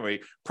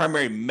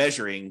primary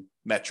measuring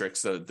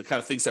metrics, the kind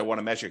of things I want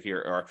to measure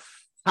here are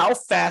how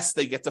fast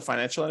they get to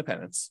financial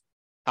independence,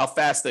 how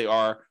fast they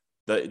are,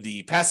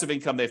 the passive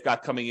income they've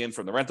got coming in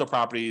from the rental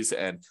properties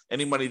and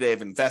any money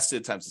they've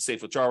invested times the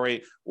safe withdrawal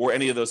rate, or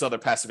any of those other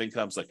passive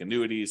incomes like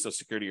annuities, Social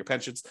Security, or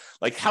pensions.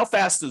 Like how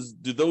fast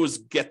do those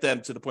get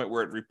them to the point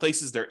where it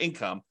replaces their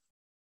income?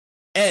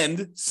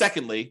 And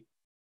secondly,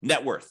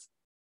 net worth.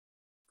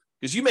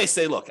 Because you may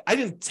say, look, I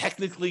didn't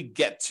technically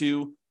get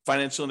to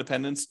financial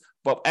independence,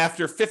 but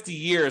after 50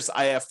 years,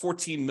 I have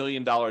 $14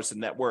 million in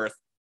net worth.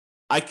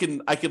 I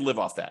can live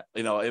off that.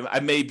 I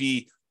may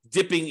be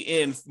dipping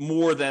in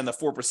more than the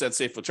 4%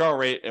 safe withdrawal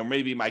rate, or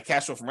maybe my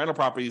cash flow from rental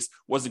properties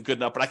wasn't good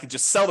enough, but I could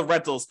just sell the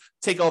rentals,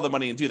 take all the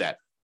money and do that,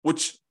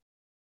 which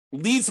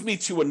leads me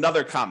to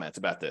another comment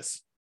about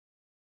this.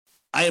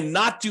 I am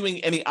not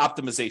doing any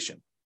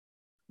optimization.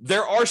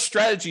 There are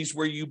strategies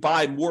where you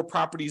buy more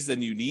properties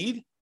than you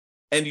need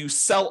and you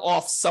sell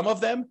off some of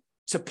them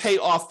to pay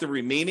off the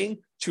remaining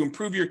to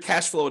improve your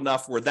cash flow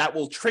enough where that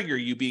will trigger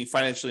you being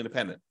financially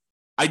independent.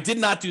 I did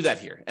not do that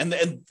here. And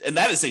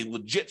that is a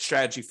legit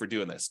strategy for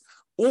doing this.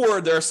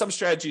 Or there are some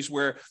strategies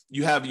where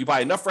you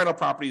buy enough rental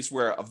properties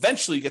where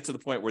eventually you get to the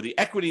point where the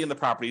equity in the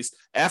properties,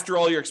 after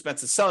all your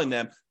expenses selling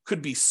them,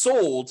 could be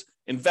sold,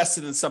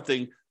 invested in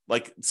something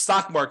like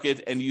stock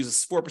market, and use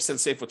a 4%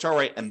 safe withdrawal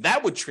rate, and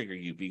that would trigger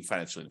you being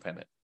financially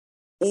independent.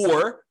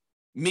 Or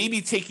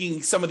maybe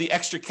taking some of the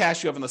extra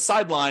cash you have on the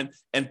sideline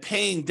and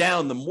paying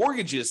down the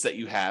mortgages that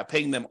you have,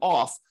 paying them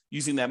off,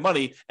 using that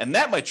money, and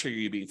that might trigger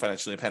you being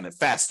financially independent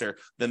faster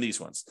than these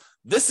ones.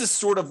 This is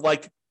sort of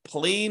like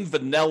plain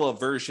vanilla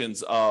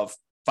versions of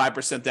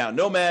 5% down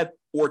nomad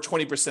or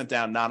 20%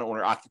 down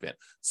non-owner occupant.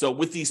 So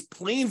with these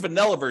plain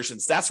vanilla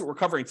versions, that's what we're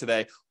covering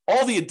today.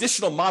 All the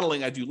additional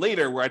modeling I do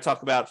later, where I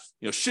talk about,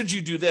 should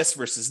you do this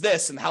versus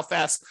this, and how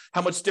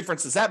much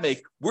difference does that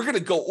make? We're going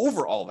to go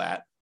over all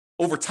that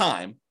over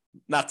time,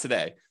 not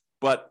today,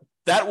 but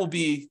that will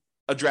be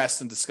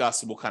address and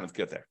discuss, and we'll kind of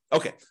get there.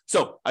 Okay,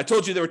 so I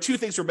told you there were two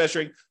things we're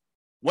measuring: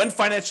 when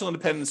financial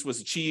independence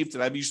was achieved,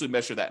 and I usually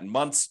measure that in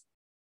months,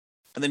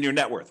 and then your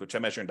net worth, which I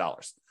measure in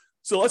dollars.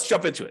 So let's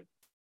jump into it.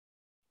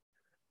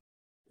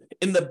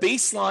 In the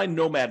baseline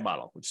Nomad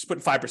model, which is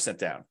putting 5%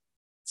 down,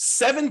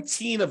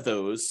 17 of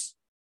those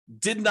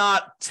did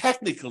not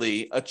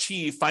technically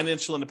achieve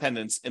financial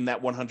independence in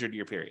that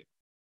 100-year period.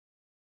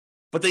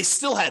 But they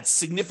still had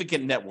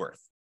significant net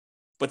worth.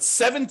 But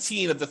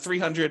 17 of the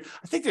 300,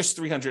 I think there's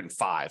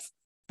 305,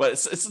 but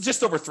it's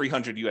just over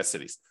 300 U.S.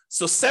 cities.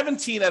 So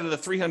 17 out of the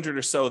 300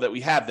 or so that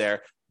we have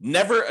there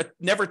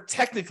never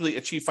technically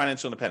achieved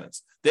financial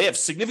independence. They have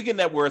significant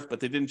net worth, but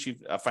they didn't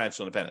achieve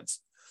financial independence.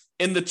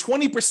 In the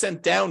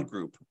 20% down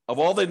group, of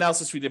all the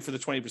analysis we did for the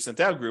 20%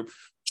 down group,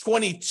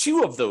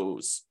 22 of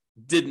those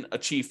didn't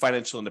achieve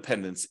financial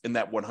independence in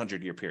that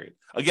 100-year period.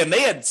 Again,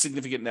 they had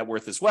significant net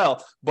worth as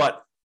well,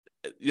 but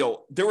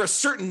there were a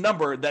certain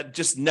number that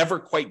just never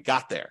quite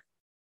got there.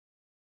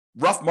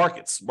 Rough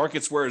markets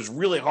where it's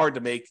really hard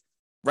to make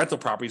rental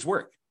properties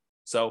work.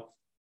 So,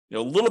 a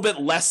little bit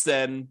less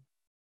than,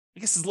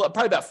 I guess it's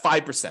probably about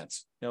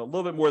 5%, a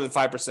little bit more than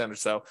 5% or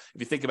so.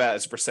 If you think about it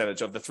as a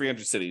percentage of the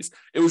 300 cities,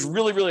 it was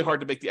really, really hard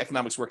to make the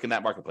economics work in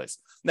that marketplace.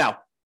 Now,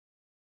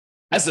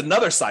 as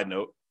another side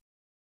note,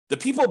 the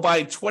people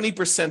buying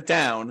 20%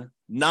 down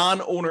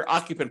non-owner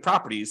occupant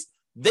properties,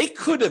 they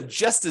could have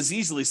just as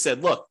easily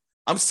said, look,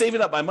 I'm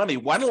saving up my money.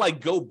 Why don't I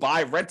go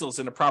buy rentals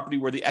in a property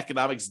where the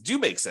economics do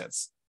make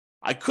sense?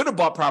 I could have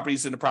bought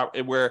properties in a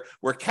property where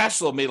cash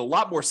flow made a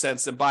lot more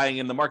sense than buying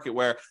in the market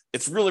where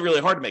it's really,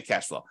 really hard to make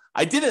cash flow.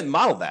 I didn't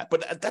model that,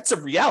 but that's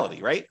a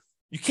reality, right?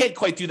 You can't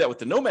quite do that with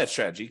the Nomad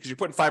strategy because you're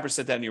putting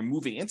 5% down, you're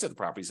moving into the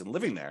properties and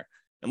living there.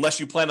 Unless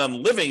you plan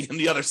on living in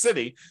the other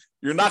city,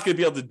 you're not going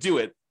to be able to do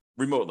it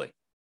remotely,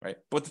 right?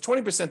 But the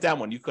 20% down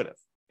one, you could have,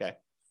 okay?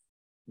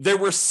 There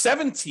were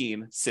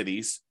 17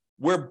 cities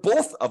where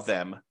both of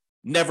them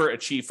never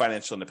achieved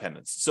financial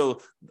independence.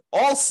 So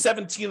all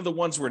 17 of the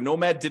ones where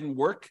Nomad didn't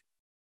work,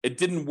 it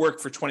didn't work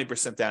for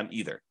 20% down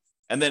either.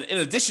 And then in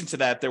addition to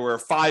that, there were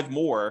 5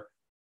 more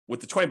with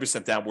the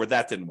 20% down where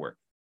that didn't work.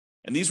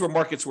 And these were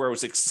markets where it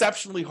was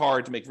exceptionally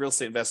hard to make real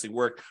estate investing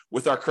work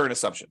with our current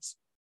assumptions.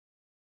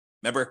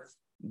 Remember,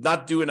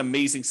 not doing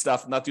amazing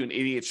stuff, not doing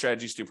 88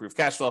 strategies to improve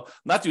cash flow,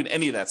 not doing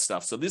any of that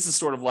stuff. So this is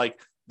sort of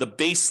like the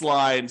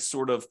baseline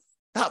sort of,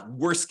 not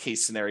worst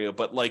case scenario,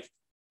 but like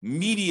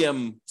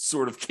medium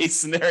sort of case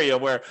scenario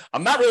where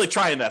I'm not really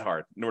trying that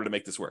hard in order to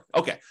make this work.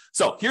 Okay,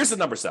 so here's the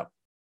numbers though.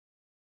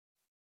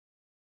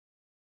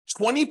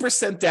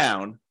 20%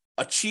 down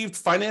achieved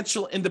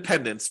financial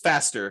independence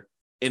faster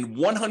in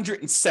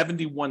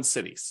 171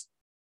 cities.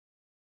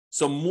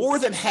 So more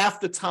than half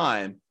the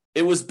time,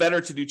 it was better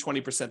to do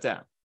 20%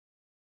 down.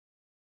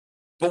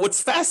 But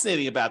what's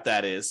fascinating about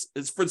that is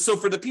for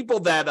the people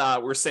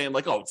that were saying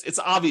like, oh, it's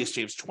obvious,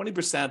 James,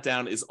 20%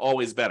 down is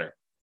always better.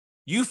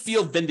 You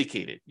feel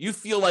vindicated. You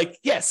feel like,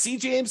 yeah, see,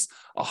 James,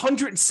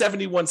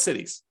 171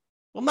 cities.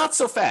 Well, not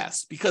so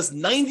fast because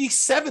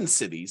 97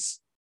 cities,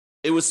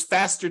 it was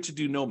faster to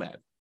do Nomad.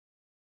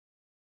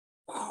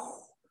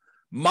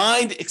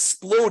 Mind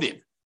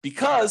exploded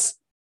because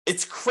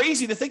it's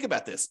crazy to think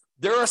about this.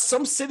 There are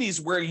some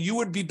cities where you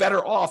would be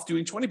better off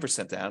doing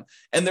 20% down,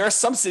 and there are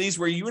some cities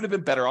where you would have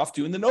been better off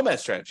doing the Nomad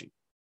strategy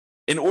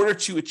in order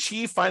to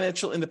achieve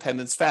financial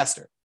independence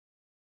faster.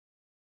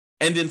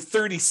 And in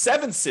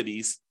 37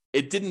 cities,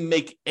 it didn't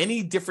make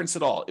any difference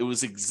at all. It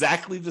was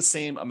exactly the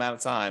same amount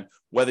of time,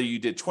 whether you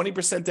did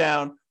 20%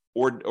 down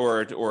or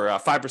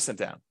 5%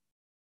 down.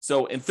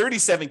 So in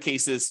 37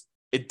 cases,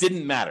 it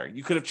didn't matter.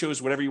 You could have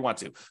chose whatever you want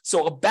to.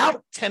 So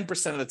about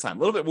 10% of the time, a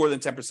little bit more than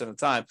 10% of the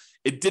time,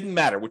 it didn't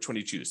matter which one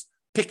you choose.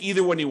 Pick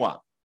either one you want.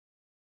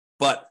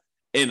 But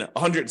in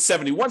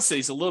 171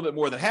 cities, a little bit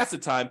more than half the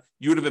time,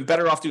 you would have been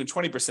better off doing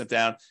 20%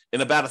 down.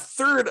 In about a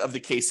third of the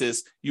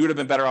cases, you would have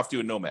been better off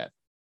doing Nomad.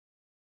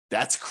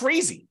 That's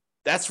crazy.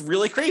 That's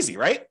really crazy,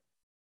 right?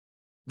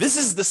 This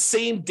is the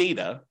same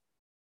data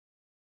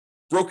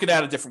broken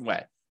out a different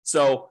way.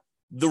 So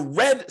the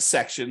red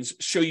sections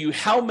show you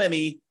how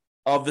many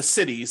of the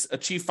cities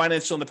achieve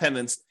financial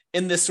independence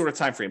in this sort of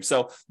time frame.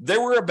 So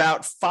there were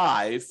about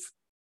 5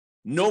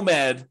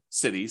 Nomad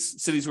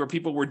cities where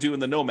people were doing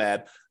the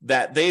Nomad,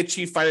 that they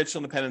achieved financial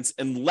independence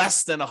in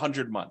less than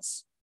 100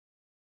 months.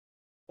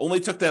 Only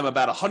took them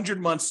about 100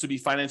 months to be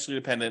financially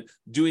independent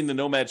doing the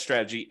Nomad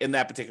strategy in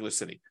that particular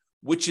city,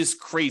 which is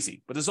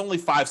crazy. But there's only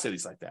 5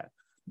 cities like that.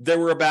 There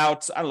were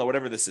about, I don't know,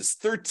 whatever this is,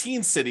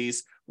 13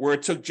 cities where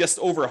it took just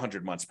over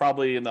 100 months,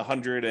 probably in the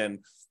 100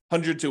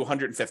 to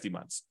 150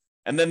 months.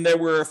 And then there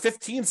were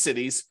 15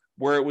 cities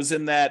where it was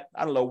in that,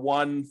 I don't know,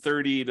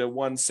 130 to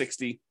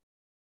 160,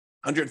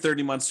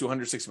 130 months to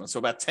 160 months. So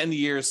about 10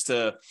 years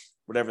to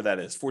whatever that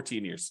is,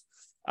 14 years,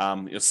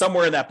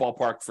 somewhere in that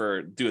ballpark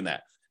for doing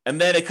that. And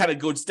then it kind of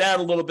goes down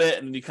a little bit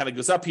and then it kind of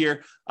goes up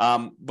here.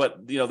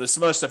 But there's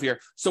some other stuff here.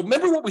 So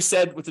remember what we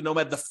said with the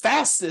Nomad, the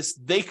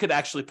fastest they could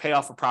actually pay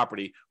off a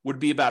property would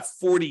be about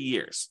 40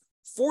 years.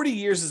 40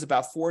 years is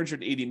about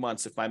 480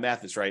 months, if my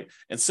math is right.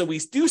 And so we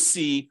do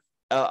see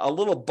a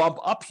little bump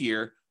up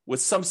here with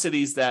some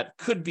cities that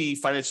could be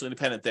financially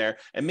independent there.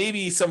 And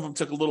maybe some of them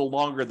took a little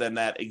longer than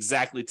that,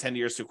 exactly 10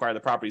 years to acquire the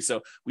property.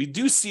 So we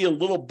do see a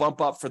little bump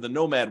up for the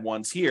nomad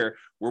ones here,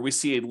 where we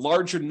see a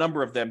larger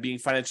number of them being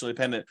financially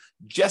independent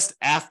just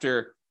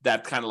after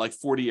that kind of like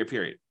 40-year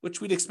period,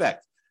 which we'd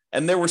expect.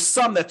 And there were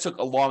some that took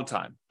a long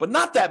time, but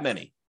not that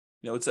many.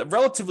 It's a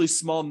relatively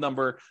small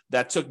number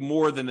that took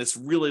more than this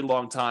really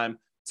long time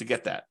to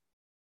get that.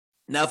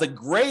 Now, the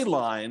gray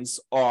lines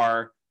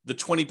are the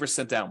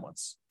 20% down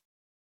ones.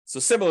 So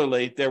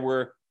similarly, there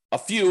were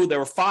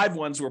 5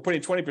 ones who were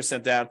putting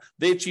 20% down.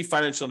 They achieved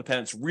financial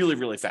independence really,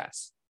 really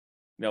fast.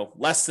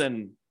 Less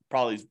than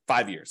probably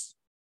 5 years.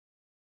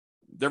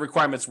 Their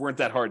requirements weren't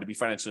that hard to be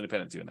financially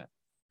independent doing that.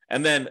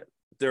 And then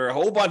there are a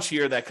whole bunch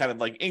here that kind of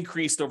like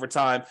increased over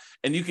time,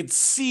 and you can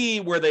see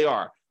where they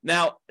are.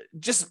 Now,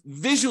 just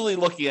visually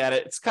looking at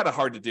it, it's kind of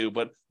hard to do,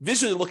 but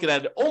visually looking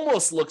at it, it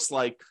almost looks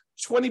like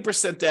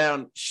 20%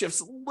 down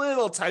shifts a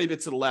little tiny bit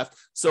to the left.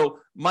 So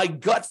my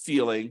gut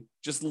feeling,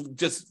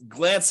 just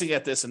glancing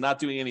at this and not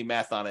doing any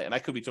math on it, and I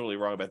could be totally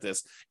wrong about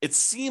this, it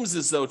seems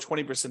as though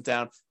 20%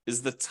 down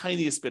is the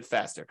tiniest bit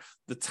faster,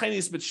 the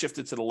tiniest bit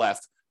shifted to the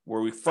left,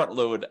 where we front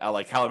load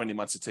like however many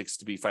months it takes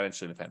to be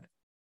financially independent.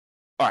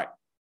 All right.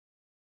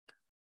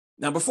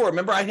 Now, before,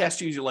 remember I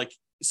asked you, like,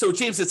 so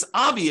James, it's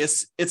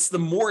obvious it's the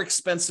more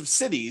expensive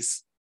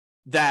cities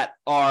that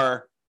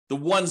are the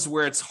ones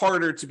where it's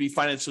harder to be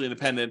financially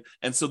independent.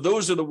 And so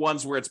those are the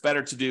ones where it's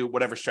better to do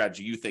whatever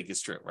strategy you think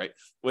is true, right?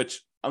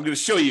 Which I'm going to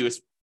show you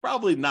is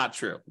probably not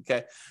true,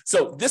 okay?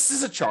 So this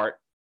is a chart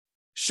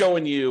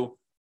showing you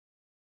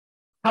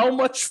how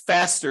much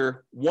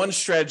faster one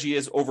strategy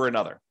is over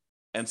another.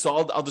 And so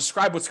I'll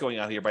describe what's going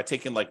on here by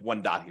taking like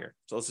one dot here.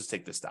 So let's just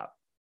take this dot.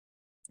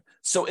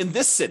 So in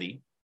this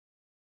city,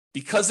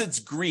 because it's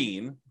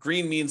green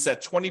means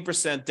that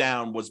 20%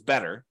 down was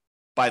better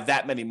by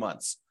that many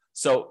months.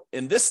 So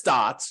in this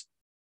dot,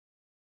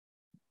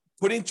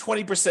 putting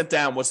 20%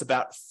 down was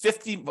about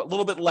a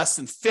little bit less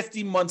than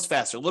 50 months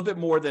faster, a little bit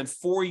more than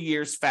 4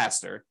 years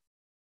faster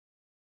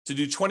to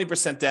do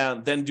 20%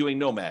 down than doing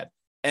nomad.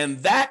 And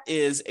that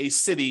is a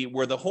city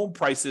where the home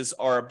prices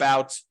are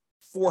about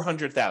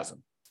 $400,000,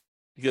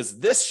 because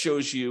this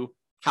shows you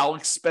how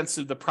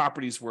expensive the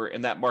properties were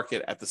in that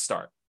market at the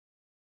start.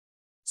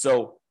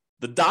 So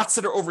the dots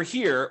that are over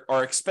here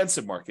are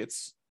expensive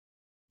markets.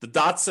 The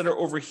dots that are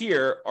over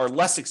here are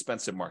less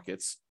expensive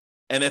markets.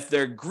 And if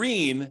they're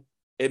green,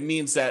 it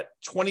means that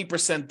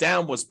 20%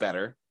 down was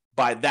better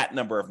by that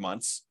number of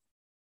months.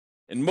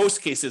 In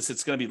most cases,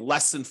 it's going to be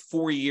less than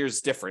 4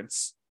 years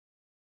difference.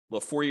 Well,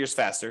 4 years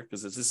faster,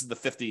 because this is the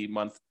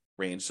 50-month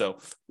range. So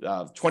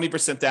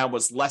 20% down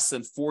was less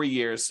than 4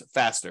 years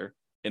faster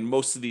in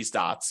most of these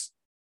dots.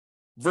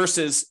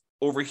 Versus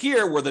over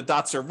here, where the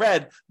dots are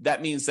red,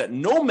 that means that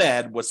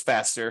nomad was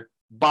faster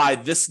by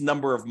this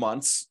number of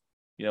months.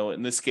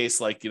 In this case,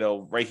 like,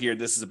 right here,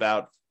 this is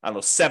about,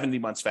 70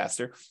 months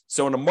faster.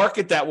 So in a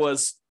market that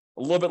was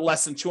a little bit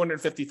less than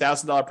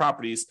 $250,000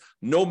 properties,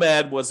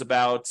 nomad was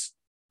about,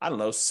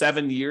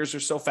 7 years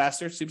or so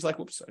faster. Seems like,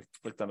 whoops, I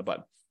clicked on the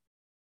button.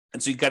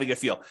 And so you got to get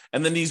a feel.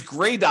 And then these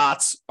gray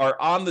dots are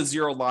on the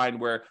zero line,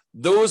 where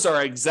those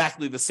are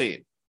exactly the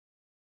same.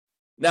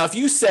 Now, if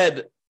you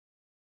said,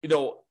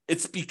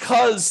 it's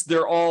because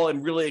they're all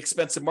in really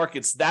expensive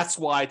markets, that's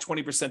why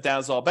 20% down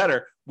is all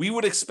better, we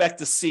would expect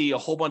to see a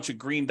whole bunch of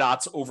green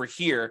dots over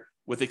here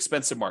with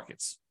expensive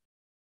markets.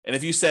 And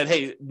if you said,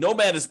 hey,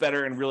 nomad is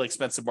better in really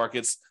expensive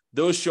markets,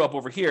 those show up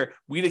over here,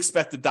 we'd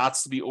expect the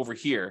dots to be over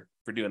here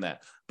for doing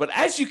that. But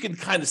as you can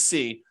kind of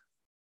see,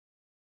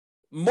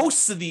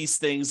 most of these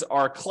things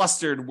are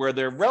clustered where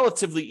they're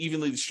relatively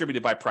evenly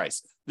distributed by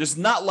price. There's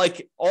not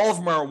like all of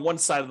them are on one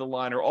side of the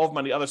line or all of them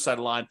on the other side of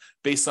the line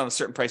based on a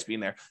certain price being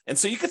there. And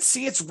so you could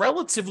see it's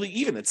relatively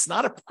even. It's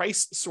not a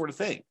price sort of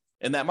thing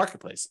in that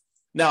marketplace.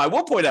 Now, I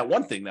will point out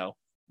one thing, though.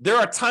 There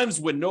are times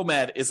when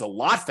nomad is a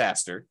lot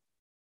faster,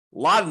 a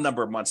lot of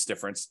number of months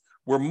difference,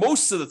 where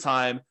most of the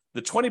time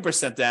the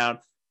 20% down,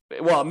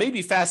 well, it may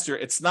be faster.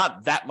 It's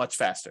not that much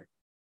faster,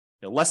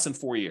 less than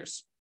 4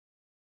 years.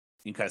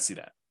 You can kind of see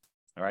that.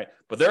 All right.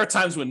 But there are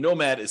times when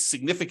nomad is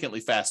significantly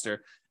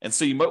faster. And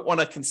so you might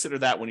want to consider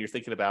that when you're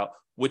thinking about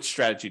which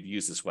strategy to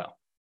use as well.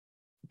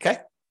 Okay.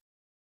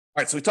 All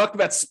right. So we talked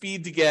about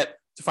speed to get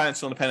to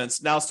financial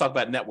independence. Now let's talk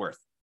about net worth.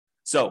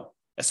 So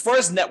as far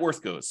as net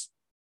worth goes,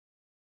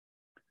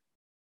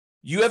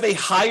 you have a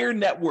higher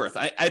net worth.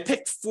 I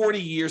picked 40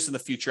 years in the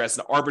future as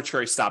an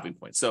arbitrary stopping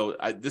point. So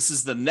this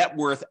is the net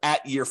worth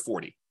at year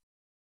 40.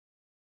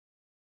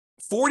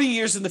 40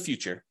 years in the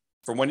future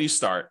from when you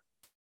start,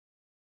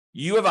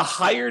 you have a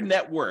higher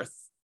net worth,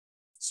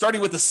 starting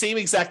with the same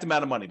exact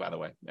amount of money, by the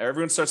way.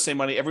 Everyone starts the same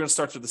money. Everyone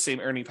starts with the same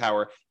earning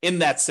power in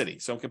that city.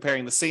 So I'm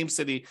comparing the same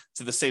city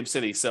to the same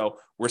city. So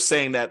we're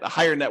saying that a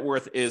higher net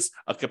worth is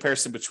a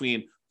comparison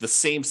between the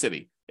same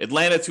city,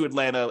 Atlanta to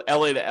Atlanta,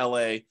 LA to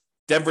LA,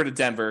 Denver to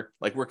Denver.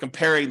 Like, we're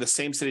comparing the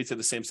same city to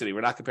the same city.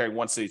 We're not comparing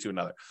one city to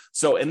another.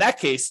 So in that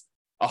case,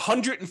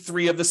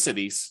 103 of the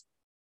cities,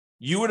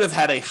 you would have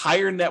had a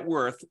higher net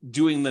worth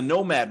doing the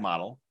nomad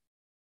model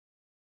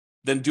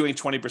than doing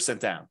 20%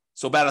 down.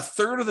 So about a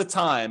third of the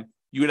time,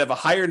 you would have a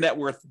higher net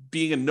worth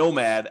being a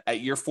nomad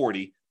at year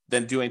 40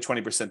 than doing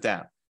 20%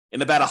 down.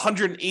 In about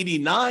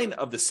 189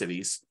 of the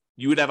cities,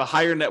 you would have a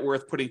higher net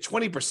worth putting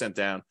 20%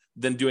 down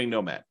than doing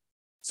nomad.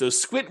 So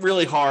squint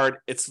really hard.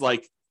 It's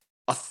like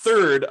a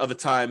third of the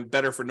time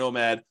better for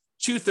nomad,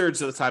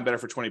 2/3 of the time better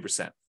for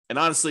 20%. And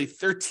honestly,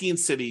 13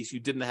 cities, you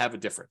didn't have a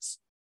difference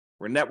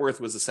where net worth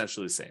was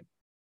essentially the same.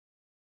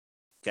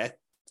 Okay.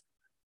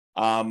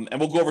 And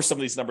we'll go over some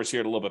of these numbers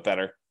here a little bit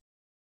better.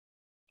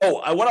 Oh,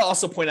 I want to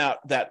also point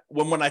out that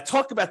when I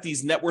talk about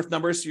these net worth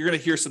numbers, you're going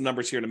to hear some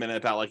numbers here in a minute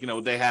about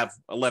they have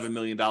 $11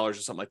 million or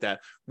something like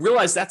that.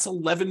 Realize that's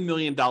 $11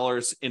 million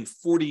in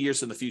 40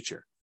 years in the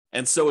future.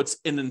 And so it's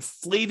an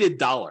inflated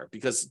dollar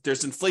because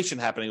there's inflation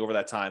happening over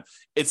that time.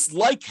 It's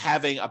like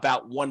having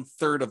about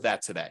 1/3 of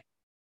that today.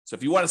 So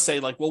if you want to say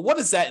well, what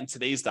is that in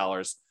today's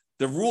dollars?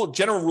 The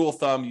general rule of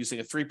thumb using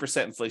a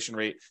 3% inflation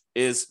rate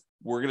is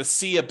we're going to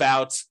see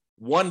about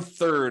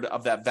 1/3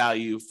 of that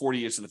value 40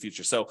 years in the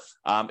future. So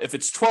if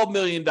it's $12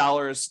 million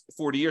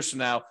 40 years from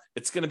now,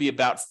 it's going to be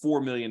about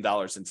 $4 million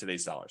in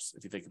today's dollars,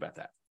 if you think about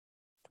that.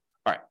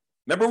 All right.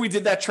 Remember we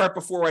did that chart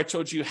before where I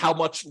told you how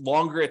much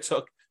longer it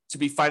took to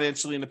be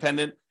financially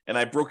independent? And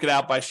I broke it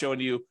out by showing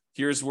you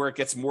here's where it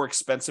gets more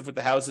expensive with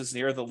the houses, and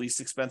here are the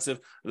least expensive,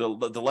 the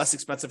less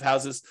expensive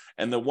houses.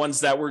 And the ones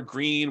that were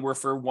green were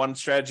for one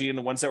strategy, and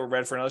the ones that were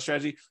red for another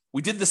strategy.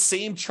 We did the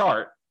same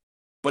chart,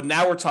 but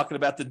now we're talking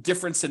about the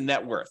difference in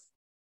net worth.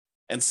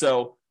 And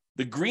so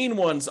the green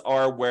ones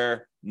are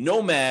where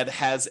nomad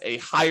has a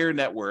higher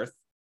net worth,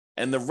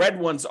 and the red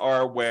ones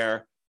are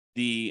where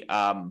the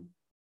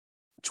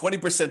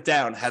 20%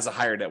 down has a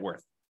higher net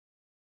worth.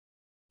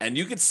 And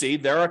you can see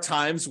there are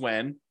times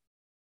when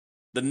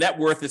the net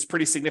worth is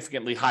pretty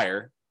significantly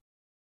higher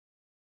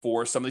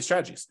for some of these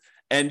strategies.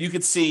 And you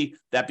can see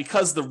that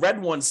because the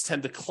red ones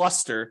tend to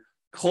cluster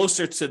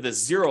closer to the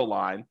zero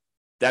line,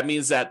 that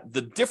means that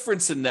the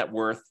difference in net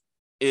worth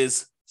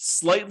is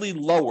slightly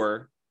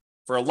lower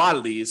for a lot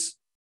of these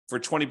for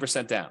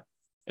 20% down.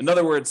 In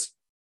other words,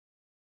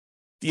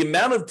 the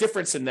amount of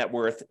difference in net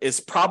worth is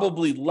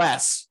probably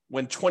less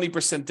when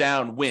 20%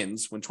 down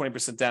wins, when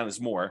 20% down is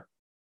more.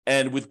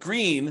 And with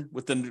green,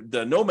 with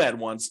the nomad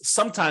ones,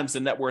 sometimes the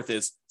net worth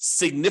is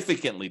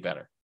significantly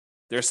better.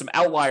 There are some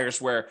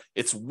outliers where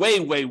it's way,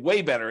 way,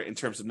 way better in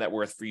terms of net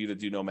worth for you to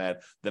do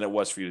nomad than it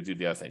was for you to do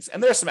the other things.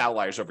 And there are some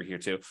outliers over here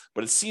too,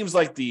 but it seems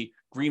like the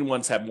green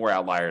ones have more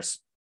outliers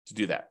to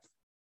do that.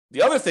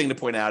 The other thing to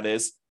point out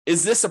is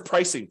this a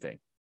pricing thing?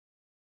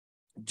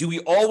 Do we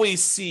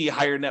always see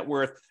higher net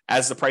worth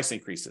as the price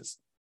increases?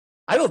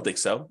 I don't think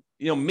so.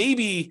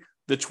 Maybe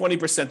the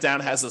 20% down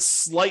has a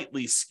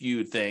slightly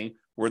skewed thing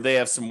where they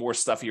have some more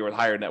stuff here with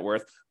higher net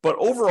worth. But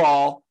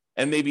overall,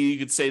 and maybe you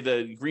could say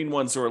the green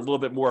ones are a little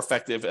bit more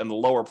effective in the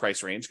lower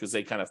price range because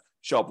they kind of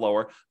show up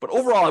lower. But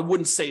overall, I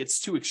wouldn't say it's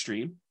too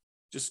extreme.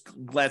 Just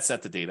glance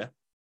at the data.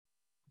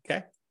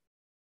 Okay.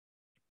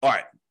 All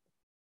right.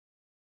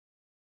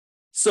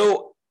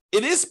 So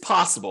it is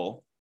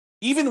possible,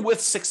 even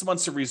with 6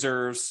 months of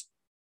reserves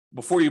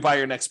before you buy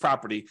your next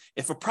property,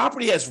 if a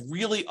property has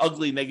really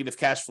ugly negative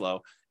cash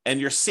flow and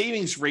your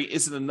savings rate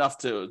isn't enough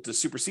to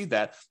supersede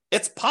that,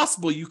 it's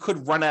possible you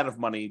could run out of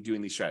money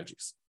doing these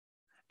strategies.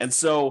 And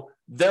so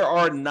there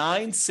are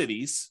 9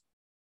 cities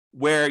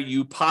where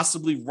you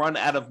possibly run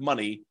out of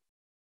money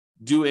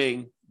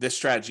doing this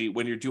strategy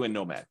when you're doing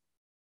nomad.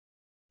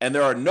 And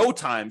there are no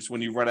times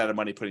when you run out of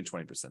money putting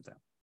 20% down.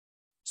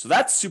 So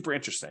that's super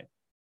interesting.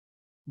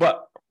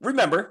 But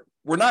remember,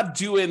 we're not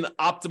doing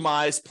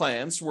optimized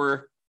plans.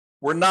 We're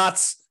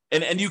not,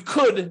 and you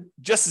could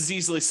just as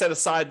easily set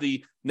aside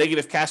the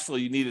negative cash flow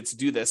you needed to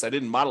do this. I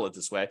didn't model it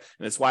this way,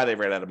 and it's why they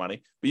ran out of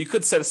money. But you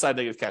could set aside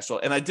negative cash flow,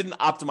 and I didn't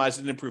optimize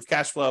it and improve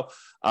cash flow.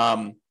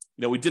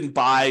 We didn't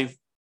buy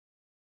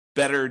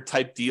better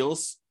type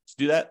deals to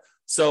do that.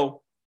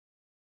 So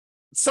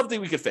it's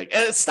something we could fake,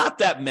 and it's not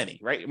that many,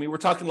 right? I mean, we're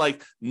talking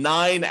like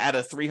 9 out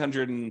of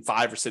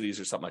 305 cities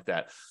or something like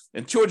that.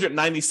 And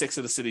 296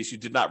 of the cities, you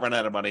did not run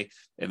out of money,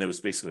 and it was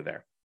basically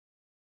there.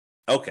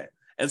 Okay.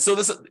 And so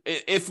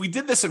if we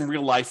did this in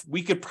real life,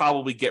 we could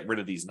probably get rid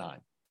of these 9.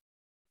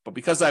 But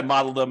because I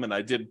modeled them and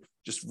I did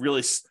just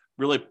really,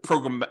 really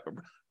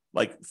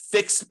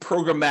fixed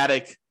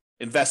programmatic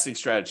investing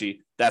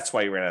strategy, that's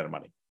why you ran out of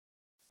money.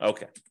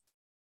 Okay.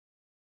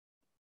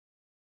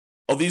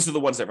 Oh, these are the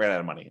ones that ran out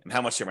of money and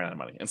how much they ran out of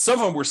money. And some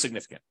of them were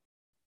significant,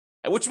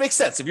 which makes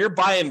sense. If you're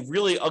buying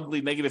really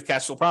ugly negative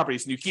cash flow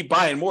properties and you keep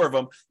buying more of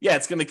them, yeah,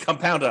 it's going to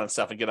compound on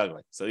itself and get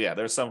ugly. So yeah,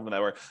 there's some of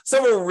them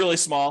some of them were really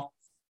small.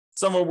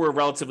 Some of them were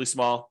relatively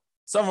small.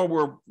 Some of them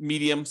were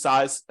medium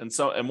size. And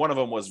one of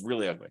them was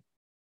really ugly.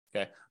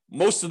 Okay.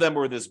 Most of them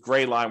were this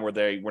gray line where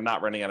they were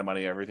not running out of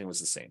money. Everything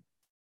was the same.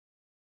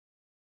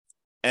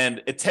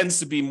 And it tends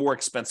to be more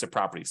expensive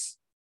properties,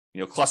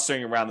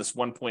 clustering around this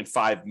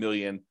 1.5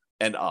 million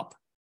and up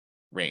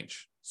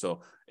range.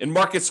 So in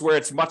markets where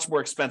it's much more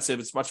expensive,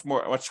 it's much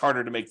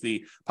harder to make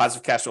the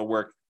positive cash flow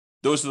work.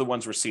 Those are the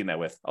ones we're seeing that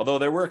with. Although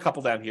there were a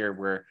couple down here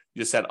where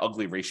you just had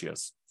ugly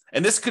ratios.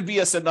 And this could be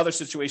another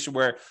situation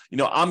where,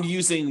 I'm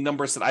using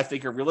numbers that I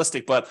think are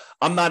realistic, but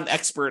I'm not an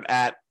expert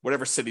at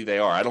whatever city they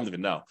are. I don't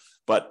even know.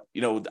 But,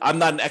 I'm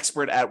not an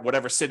expert at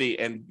whatever city.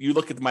 And you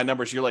look at my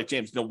numbers, you're like,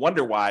 James, no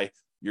wonder why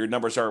your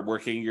numbers aren't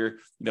working. Your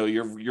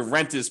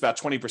rent is about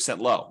 20%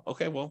 low.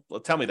 Okay, well,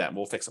 tell me that and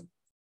we'll fix them.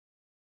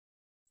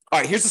 All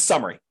right, here's the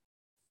summary.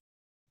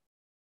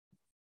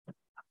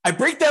 I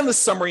break down the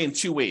summary in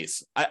two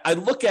ways. I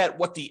look at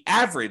what the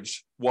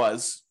average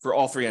was for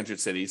all 300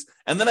 cities,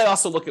 and then I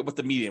also look at what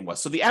the median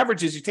was. So the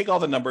average is you take all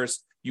the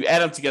numbers, you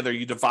add them together,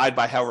 you divide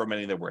by however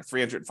many there were,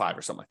 305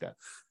 or something like that.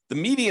 The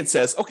median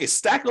says, okay,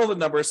 stack all the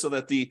numbers so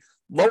that the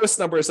lowest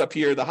number is up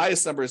here, the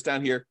highest number is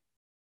down here,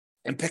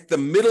 and pick the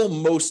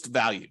middlemost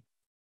value.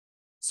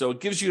 So it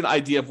gives you an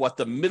idea of what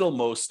the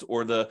middlemost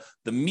or the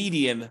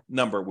median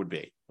number would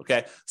be,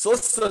 okay? So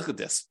let's look at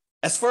this.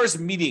 As far as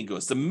median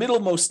goes, the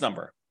middlemost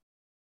number,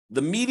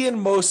 the median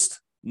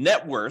most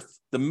net worth,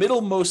 the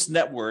middlemost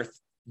net worth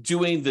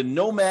doing the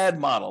Nomad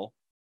model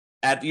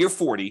at year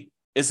 40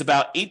 is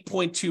about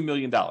 $8.2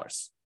 million.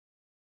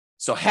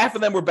 So half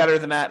of them were better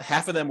than that.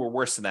 Half of them were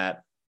worse than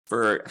that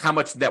for how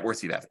much net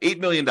worth you'd have. $8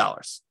 million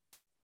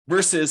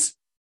versus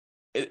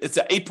it's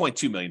at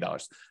 $8.2 million.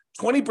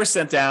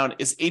 20% down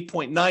is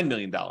 $8.9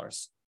 million.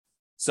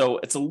 So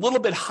it's a little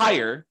bit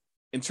higher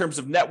in terms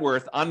of net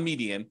worth on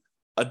median,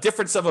 a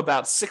difference of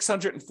about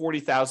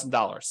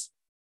 $640,000.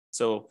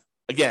 So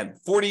again,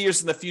 40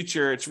 years in the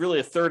future, it's really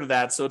a third of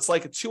that. So it's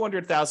like a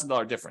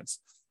 $200,000 difference,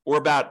 or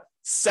about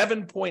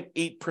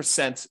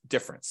 7.8%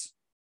 difference.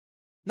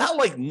 Not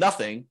like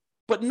nothing,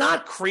 but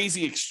not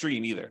crazy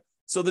extreme either.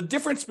 So the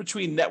difference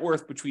between net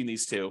worth between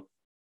these two,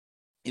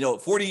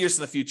 40 years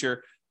in the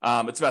future,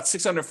 it's about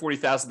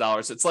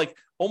 $640,000. It's like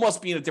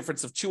almost being a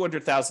difference of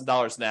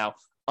 $200,000 now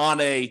on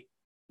a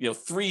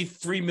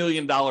 $3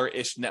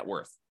 million-ish net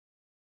worth.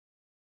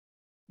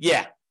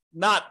 Yeah.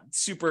 Not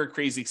super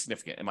crazy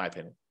significant, in my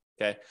opinion.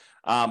 Okay.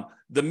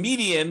 The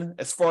median,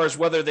 as far as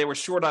whether they were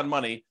short on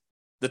money,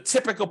 the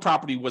typical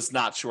property was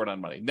not short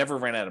on money, never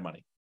ran out of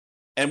money.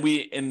 And we,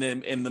 in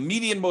the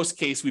median most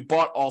case, we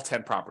bought all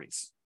 10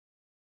 properties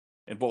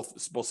in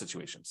both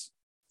situations.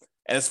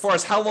 And as far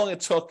as how long it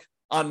took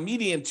on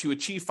median to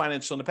achieve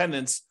financial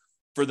independence,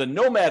 for the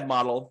Nomad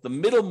model, the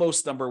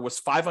middlemost number was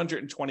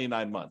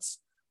 529 months.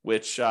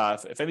 Which,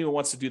 if anyone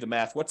wants to do the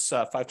math, what's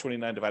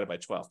 529 divided by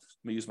 12?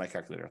 Let me use my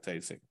calculator. I'll tell you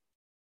in a second.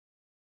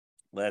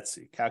 Let's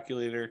see.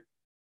 Calculator.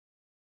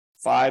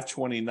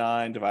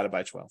 529 divided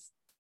by 12.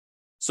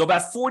 So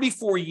about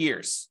 44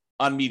 years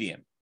on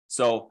median.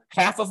 So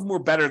half of them were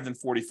better than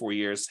 44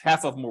 years.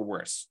 Half of them were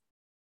worse.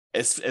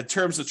 In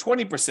terms of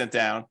 20%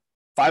 down,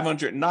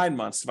 509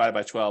 months divided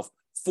by 12,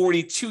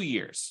 42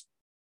 years.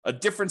 A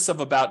difference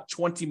of about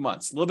 20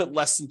 months. A little bit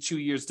less than 2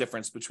 years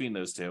difference between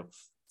those two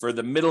for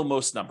the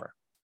middlemost number.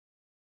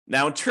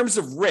 Now, in terms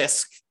of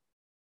risk,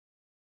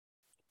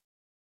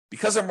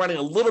 because I'm running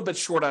a little bit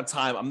short on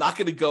time, I'm not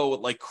going to go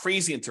like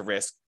crazy into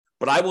risk,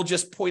 but I will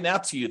just point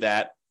out to you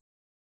that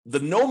the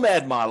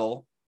Nomad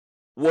model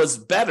was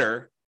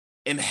better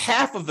in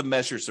half of the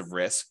measures of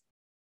risk,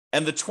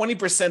 and the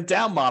 20%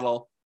 down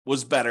model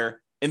was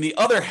better in the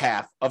other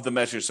half of the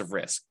measures of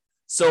risk.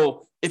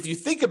 So if you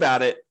think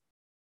about it,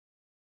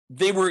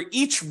 they were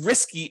each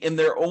risky in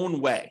their own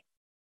way.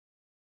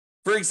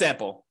 For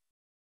example,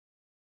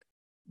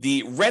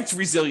 the rent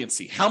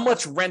resiliency, how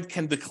much rent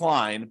can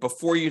decline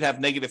before you'd have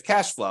negative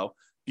cash flow,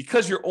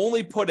 because you're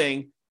only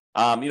putting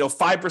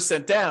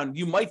 5% down,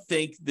 you might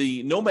think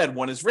the Nomad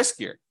one is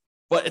riskier.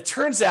 But it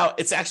turns out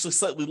it's actually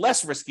slightly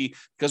less risky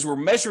because we're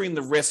measuring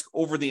the risk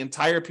over the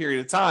entire period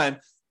of time.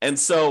 And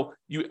so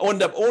you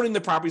end up owning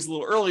the properties a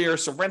little earlier,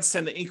 so rents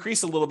tend to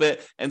increase a little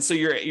bit. And so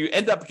you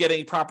end up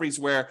getting properties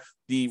where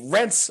the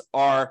rents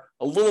are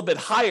a little bit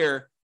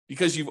higher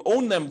because you've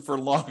owned them for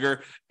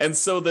longer. And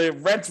so the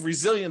rent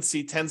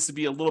resiliency tends to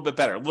be a little bit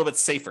better, a little bit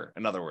safer,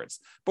 in other words.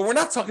 But we're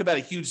not talking about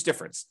a huge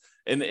difference.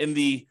 In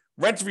the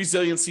rent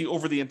resiliency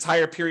over the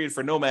entire period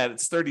for Nomad,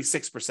 it's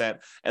 36%.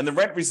 And the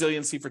rent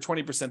resiliency for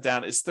 20%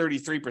 down is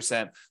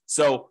 33%.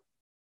 So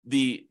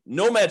the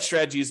Nomad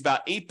strategy is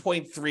about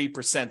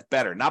 8.3%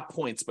 better, not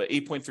points, but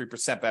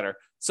 8.3% better.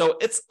 So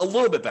it's a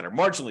little bit better,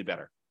 marginally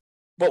better.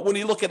 But when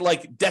you look at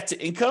like debt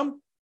to income,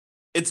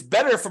 it's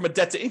better from a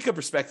debt to income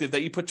perspective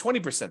that you put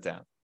 20%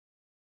 down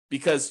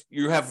because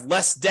you have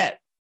less debt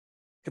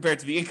compared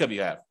to the income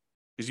you have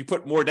because you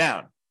put more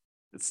down.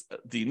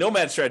 The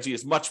Nomad strategy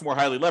is much more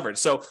highly leveraged.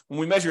 So when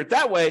we measure it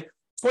that way,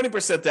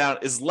 20% down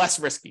is less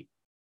risky.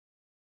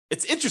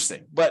 It's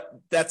interesting, but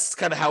that's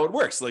kind of how it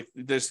works. Like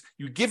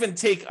you give and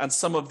take on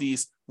some of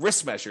these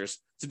risk measures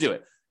to do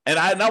it. And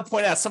I'll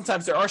point out,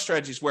 sometimes there are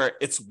strategies where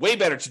it's way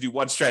better to do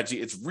one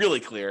strategy. It's really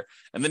clear.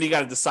 And then you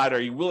got to decide, are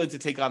you willing to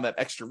take on that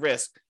extra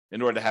risk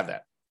in order to have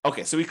that?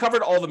 Okay, so we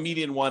covered all the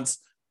median ones.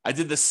 I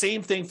did the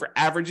same thing for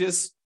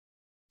averages.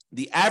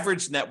 The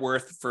average net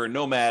worth for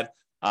Nomad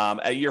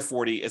at year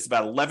 40 is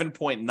about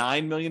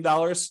 $11.9 million.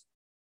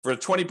 For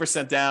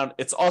 20% down,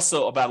 it's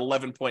also about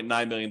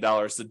 $11.9 million.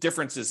 The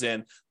difference is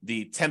in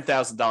the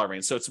 $10,000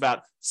 range. So it's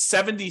about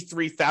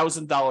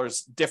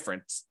 $73,000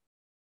 difference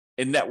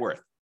in net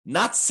worth.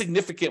 Not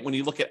significant when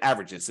you look at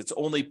averages. It's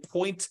only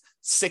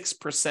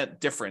 0.6%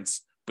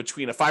 difference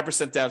between a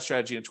 5% down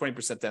strategy and a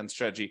 20% down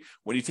strategy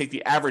when you take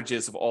the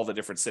averages of all the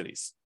different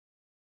cities.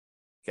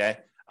 Okay.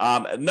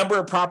 Number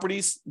of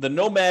properties, the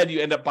Nomad, you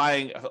end up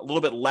buying a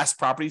little bit less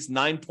properties,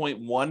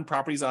 9.1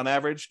 properties on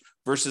average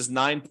versus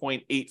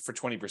 9.8 for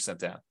 20%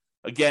 down.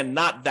 Again,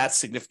 not that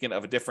significant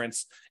of a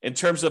difference. In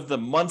terms of the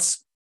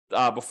months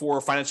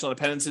before financial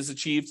independence is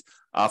achieved,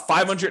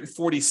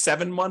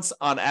 547 months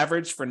on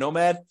average for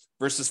Nomad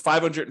versus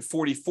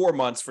 544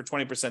 months for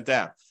 20%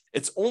 down.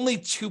 It's only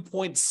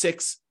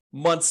 2.6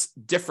 months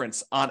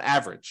difference on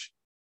average.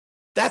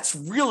 That's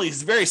really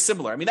very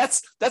similar. I mean,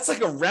 that's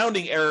like a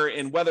rounding error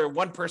in whether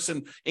one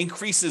person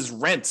increases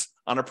rent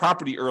on a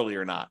property early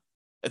or not.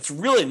 It's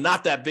really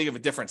not that big of a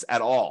difference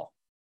at all.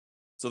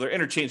 So they're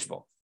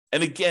interchangeable.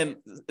 And again,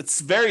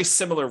 it's very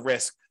similar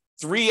risk.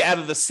 3 out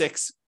of the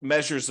 6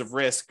 measures of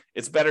risk,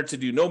 it's better to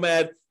do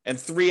Nomad, and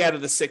 3 out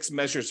of the 6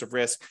 measures of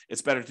risk,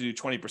 it's better to do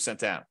 20%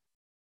 down.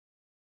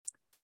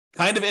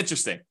 Kind of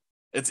interesting.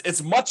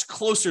 It's much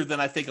closer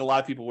than I think a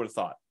lot of people would have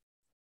thought.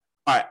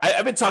 All right,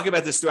 I've been talking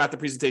about this throughout the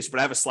presentation, but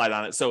I have a slide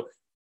on it. So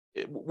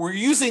we're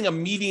using a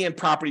median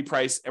property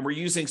price, and we're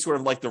using sort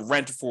of like the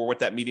rent for what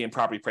that median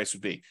property price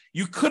would be.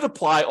 You could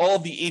apply all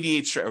of the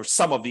 88, or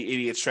some of the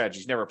 88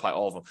 strategies, never apply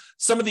all of them.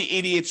 Some of the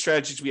 88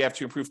 strategies we have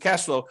to improve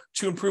cash flow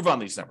to improve on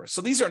these numbers.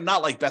 So these are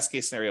not like best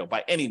case scenario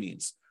by any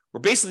means.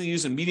 We're basically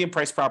using median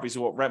price properties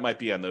and what rent might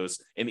be on those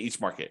in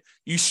each market.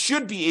 You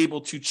should be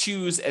able to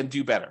choose and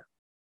do better.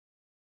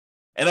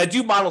 And I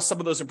do model some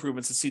of those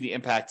improvements and see the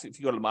impact. If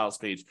you go to the models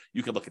page,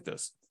 you can look at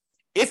those.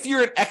 If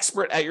you're an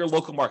expert at your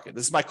local market,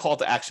 this is my call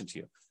to action to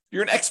you. If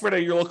you're an expert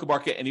at your local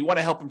market and you want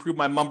to help improve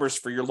my numbers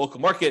for your local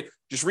market,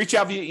 just reach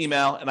out via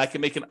email and I can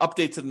make an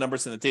update to the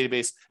numbers in the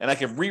database and I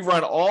can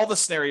rerun all the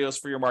scenarios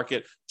for your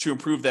market to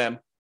improve them.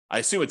 I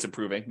assume it's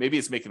improving. Maybe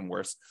it's making them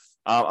worse.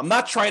 I'm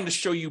not trying to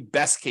show you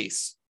best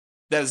case.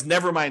 That is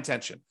never my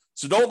intention.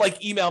 So don't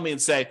like email me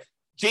and say,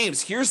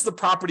 James, here's the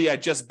property I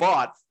just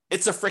bought.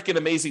 It's a freaking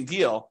amazing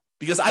deal,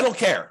 because I don't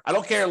care. I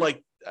don't care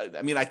like,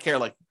 I mean, I care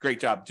like, great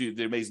job, dude,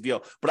 the amazing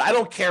deal. But I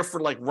don't care for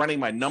like running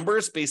my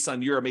numbers based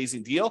on your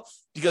amazing deal,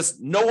 because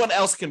no one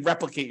else can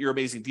replicate your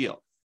amazing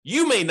deal.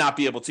 You may not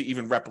be able to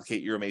even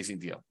replicate your amazing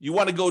deal. You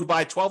want to go to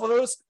buy 12 of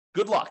those?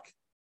 Good luck.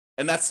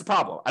 And that's the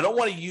problem. I don't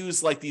want to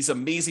use like these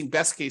amazing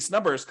best case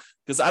numbers,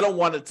 because I don't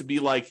want it to be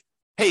like,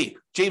 hey,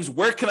 James,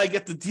 where can I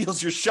get the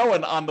deals you're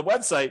showing on the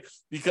website?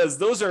 Because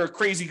those are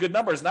crazy good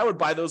numbers. And I would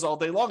buy those all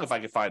day long if I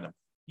could find them.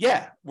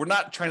 Yeah, we're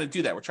not trying to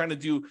do that. We're trying to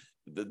do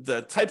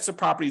the types of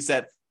properties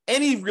that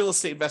any real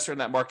estate investor in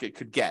that market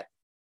could get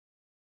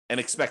and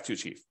expect to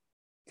achieve.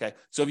 Okay,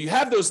 so if you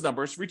have those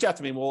numbers, reach out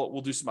to me and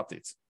we'll do some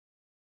updates.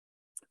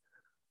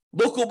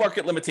 Local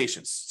market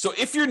limitations. So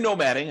if you're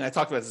nomading, and I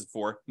talked about this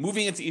before,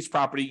 moving into each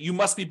property, you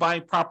must be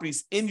buying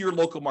properties in your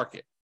local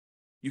market.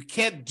 You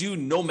can't do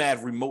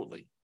nomad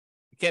remotely.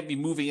 You can't be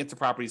moving into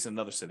properties in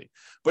another city.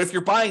 But if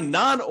you're buying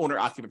non-owner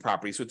occupant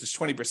properties, which is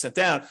 20%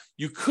 down,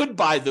 you could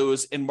buy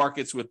those in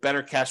markets with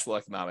better cash flow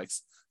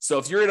economics. So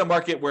if you're in a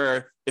market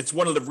where it's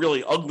one of the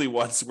really ugly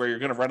ones where you're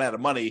going to run out of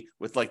money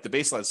with like the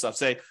baseline stuff,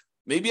 say,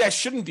 maybe I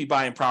shouldn't be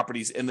buying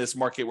properties in this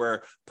market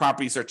where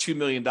properties are $2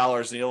 million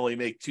and you only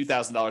make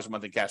 $2,000 a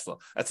month in cash flow.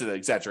 That's an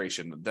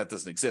exaggeration. That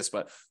doesn't exist,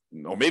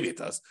 or maybe it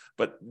does.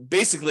 But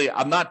basically,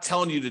 I'm not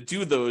telling you to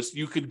do those.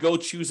 You could go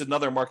choose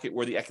another market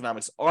where the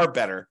economics are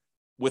better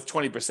with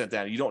 20%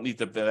 down. You don't need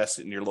to invest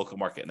in your local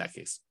market in that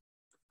case.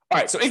 All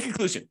right. So in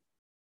conclusion,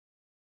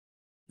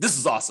 this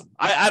is awesome.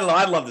 I don't know.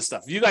 I love this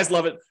stuff. If you guys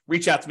love it,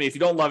 reach out to me. If you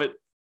don't love it,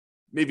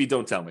 maybe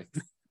don't tell me,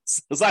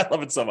 because I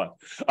love it so much.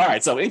 All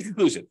right. So in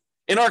conclusion,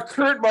 in our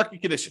current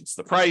market conditions,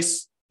 the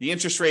price, the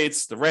interest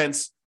rates, the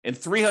rents, in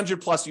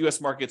 300 plus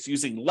US markets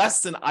using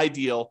less than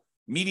ideal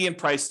median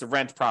price to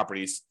rent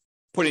properties,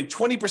 putting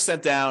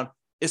 20% down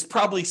is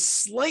probably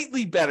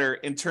slightly better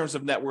in terms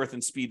of net worth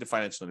and speed to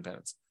financial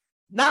independence.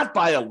 Not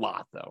by a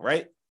lot, though,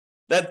 right?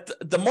 That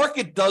the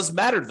market does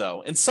matter,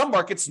 though. In some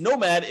markets,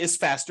 nomad is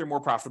faster,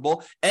 more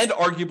profitable, and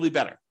arguably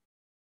better.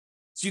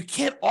 So you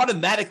can't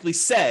automatically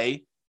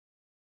say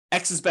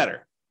X is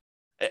better.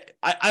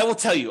 I will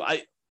tell you,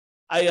 I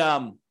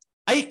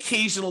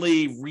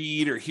occasionally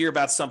read or hear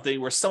about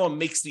something where someone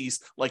makes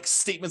these like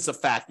statements of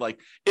fact, like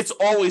it's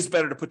always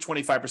better to put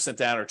 25%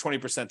 down or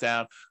 20%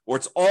 down, or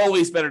it's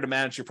always better to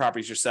manage your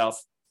properties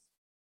yourself.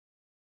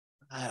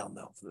 I don't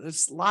know.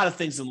 There's a lot of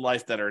things in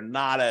life that are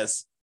not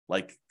as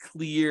like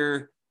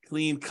clear,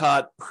 clean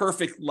cut,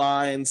 perfect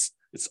lines.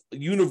 It's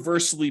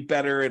universally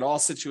better in all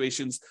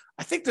situations.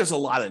 I think there's a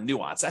lot of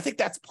nuance. I think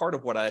that's part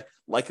of what I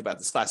like about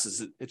this class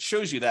is it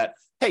shows you that,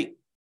 hey,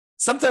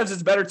 sometimes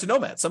it's better to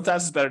nomad.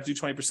 Sometimes it's better to do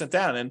 20%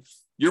 down, and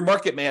your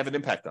market may have an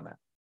impact on that.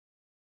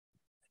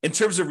 In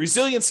terms of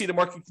resiliency to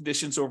market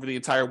conditions over the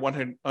entire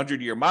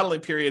 100-year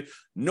modeling period,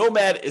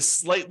 nomad is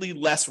slightly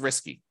less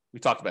risky. We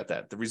talked about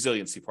that, the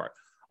resiliency part.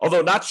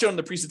 Although not shown in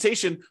the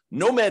presentation,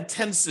 nomad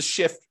tends to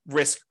shift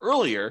risk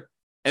earlier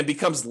and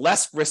becomes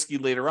less risky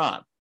later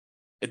on.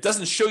 It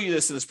doesn't show you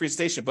this in this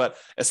presentation, but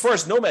as far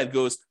as Nomad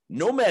goes,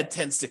 Nomad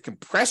tends to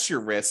compress your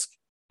risk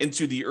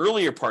into the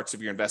earlier parts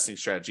of your investing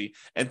strategy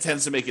and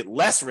tends to make it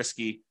less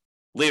risky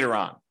later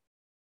on.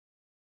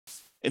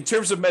 In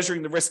terms of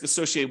measuring the risk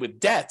associated with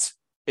debt,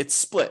 it's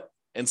split.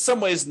 In some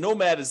ways,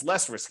 Nomad is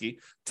less risky,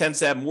 tends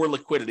to have more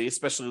liquidity,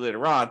 especially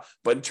later on.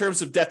 But in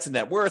terms of debt to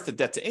net worth and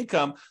debt to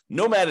income,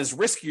 Nomad is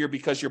riskier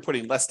because you're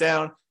putting less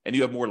down and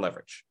you have more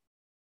leverage.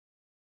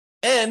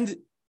 And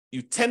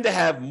you tend to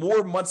have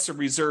more months of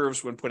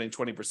reserves when putting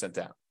 20%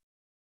 down.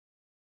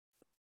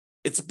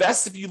 It's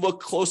best if you look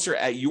closer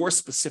at your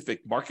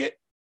specific market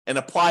and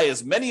apply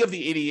as many of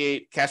the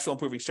 88 cash flow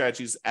improving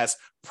strategies as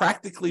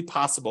practically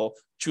possible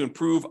to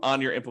improve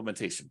on your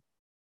implementation.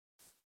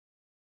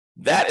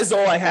 That is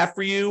all I have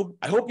for you.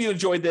 I hope you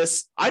enjoyed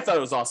this. I thought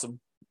it was awesome.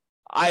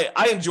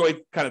 I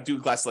enjoyed kind of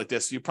doing classes like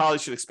this. You probably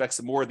should expect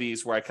some more of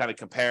these where I kind of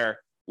compare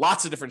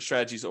lots of different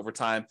strategies over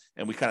time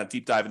and we kind of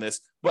deep dive in this.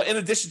 But in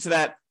addition to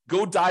that,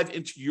 go dive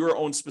into your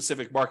own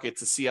specific market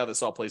to see how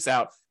this all plays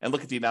out and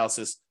look at the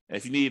analysis. And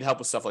if you need help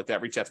with stuff like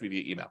that, reach out to me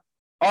via email.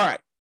 All right.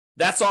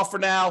 That's all for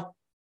now.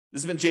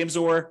 This has been James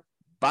Orr.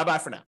 Bye-bye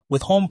for now.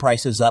 With home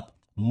prices up,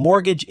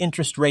 mortgage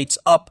interest rates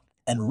up,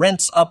 and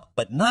rents up,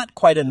 but not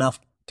quite enough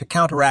to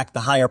counteract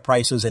the higher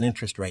prices and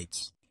interest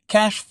rates.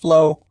 Cash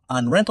flow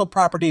on rental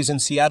properties in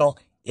Seattle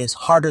is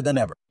harder than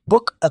ever.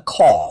 Book a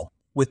call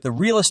with the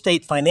Real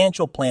Estate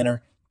Financial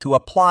Planner to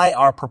apply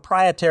our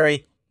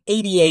proprietary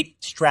 88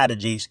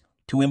 strategies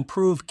to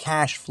improve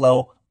cash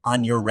flow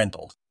on your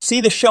rentals.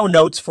 See the show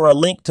notes for a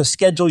link to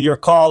schedule your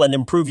call and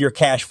improve your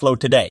cash flow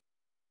today.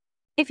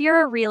 If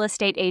you're a real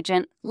estate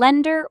agent,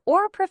 lender,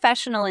 or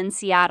professional in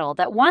Seattle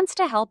that wants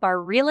to help our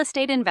real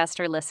estate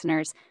investor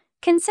listeners,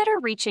 consider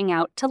reaching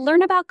out to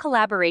learn about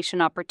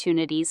collaboration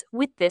opportunities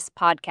with this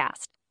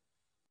podcast.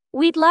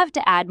 We'd love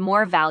to add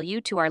more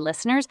value to our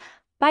listeners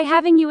by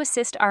having you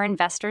assist our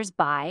investors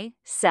buy,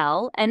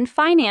 sell, and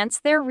finance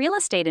their real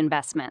estate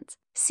investments.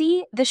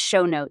 See the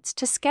show notes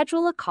to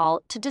schedule a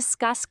call to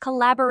discuss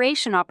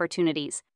collaboration opportunities.